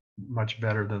much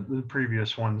better than the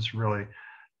previous ones. Really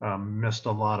missed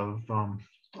a lot of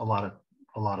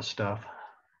stuff.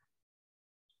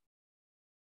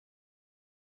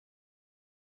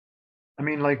 I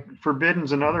mean, like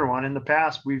Forbidden's another one. In the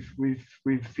past, we've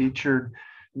featured,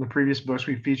 in the previous books,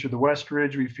 we featured the West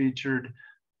Ridge, we featured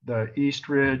the East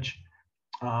Ridge,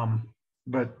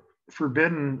 but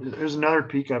Forbidden is another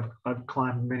peak I've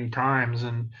climbed many times,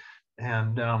 and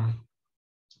in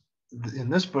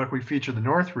this book we feature the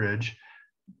North Ridge,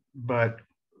 but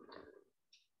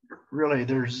really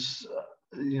there's,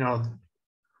 the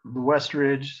West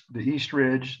Ridge, the East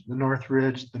Ridge, the North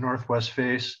Ridge, the Northwest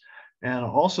face, and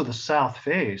also the South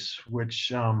face,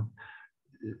 which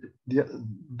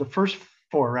the first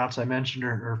four routes I mentioned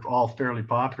are all fairly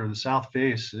popular. The South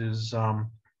face is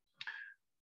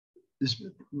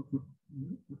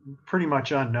pretty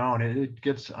much unknown. It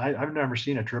gets, I've never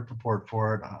seen a trip report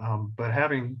for it, but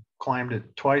having climbed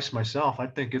it twice myself, I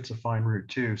think it's a fine route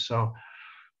too. So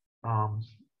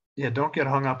yeah, don't get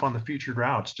hung up on the featured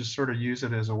routes. Just sort of use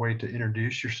it as a way to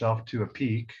introduce yourself to a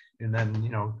peak. And then,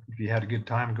 if you had a good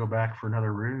time, go back for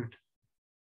another route.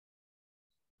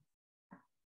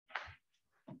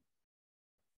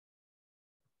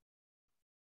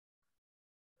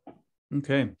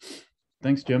 Okay.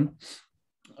 Thanks, Jim.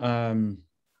 Yeah,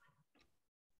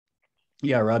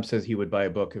 Rob says he would buy a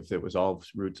book if it was all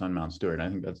routes on Mount Stewart. I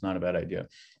think that's not a bad idea.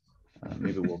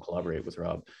 Maybe we'll collaborate with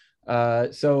Rob.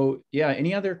 So yeah,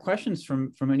 any other questions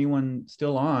from anyone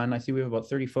still on? I see we have about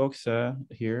 30 folks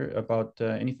here about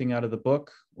anything out of the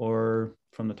book or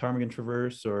from the Ptarmigan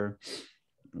Traverse or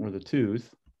the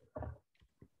Tooth.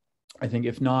 I think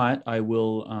if not, I'm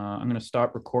going to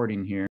stop recording here.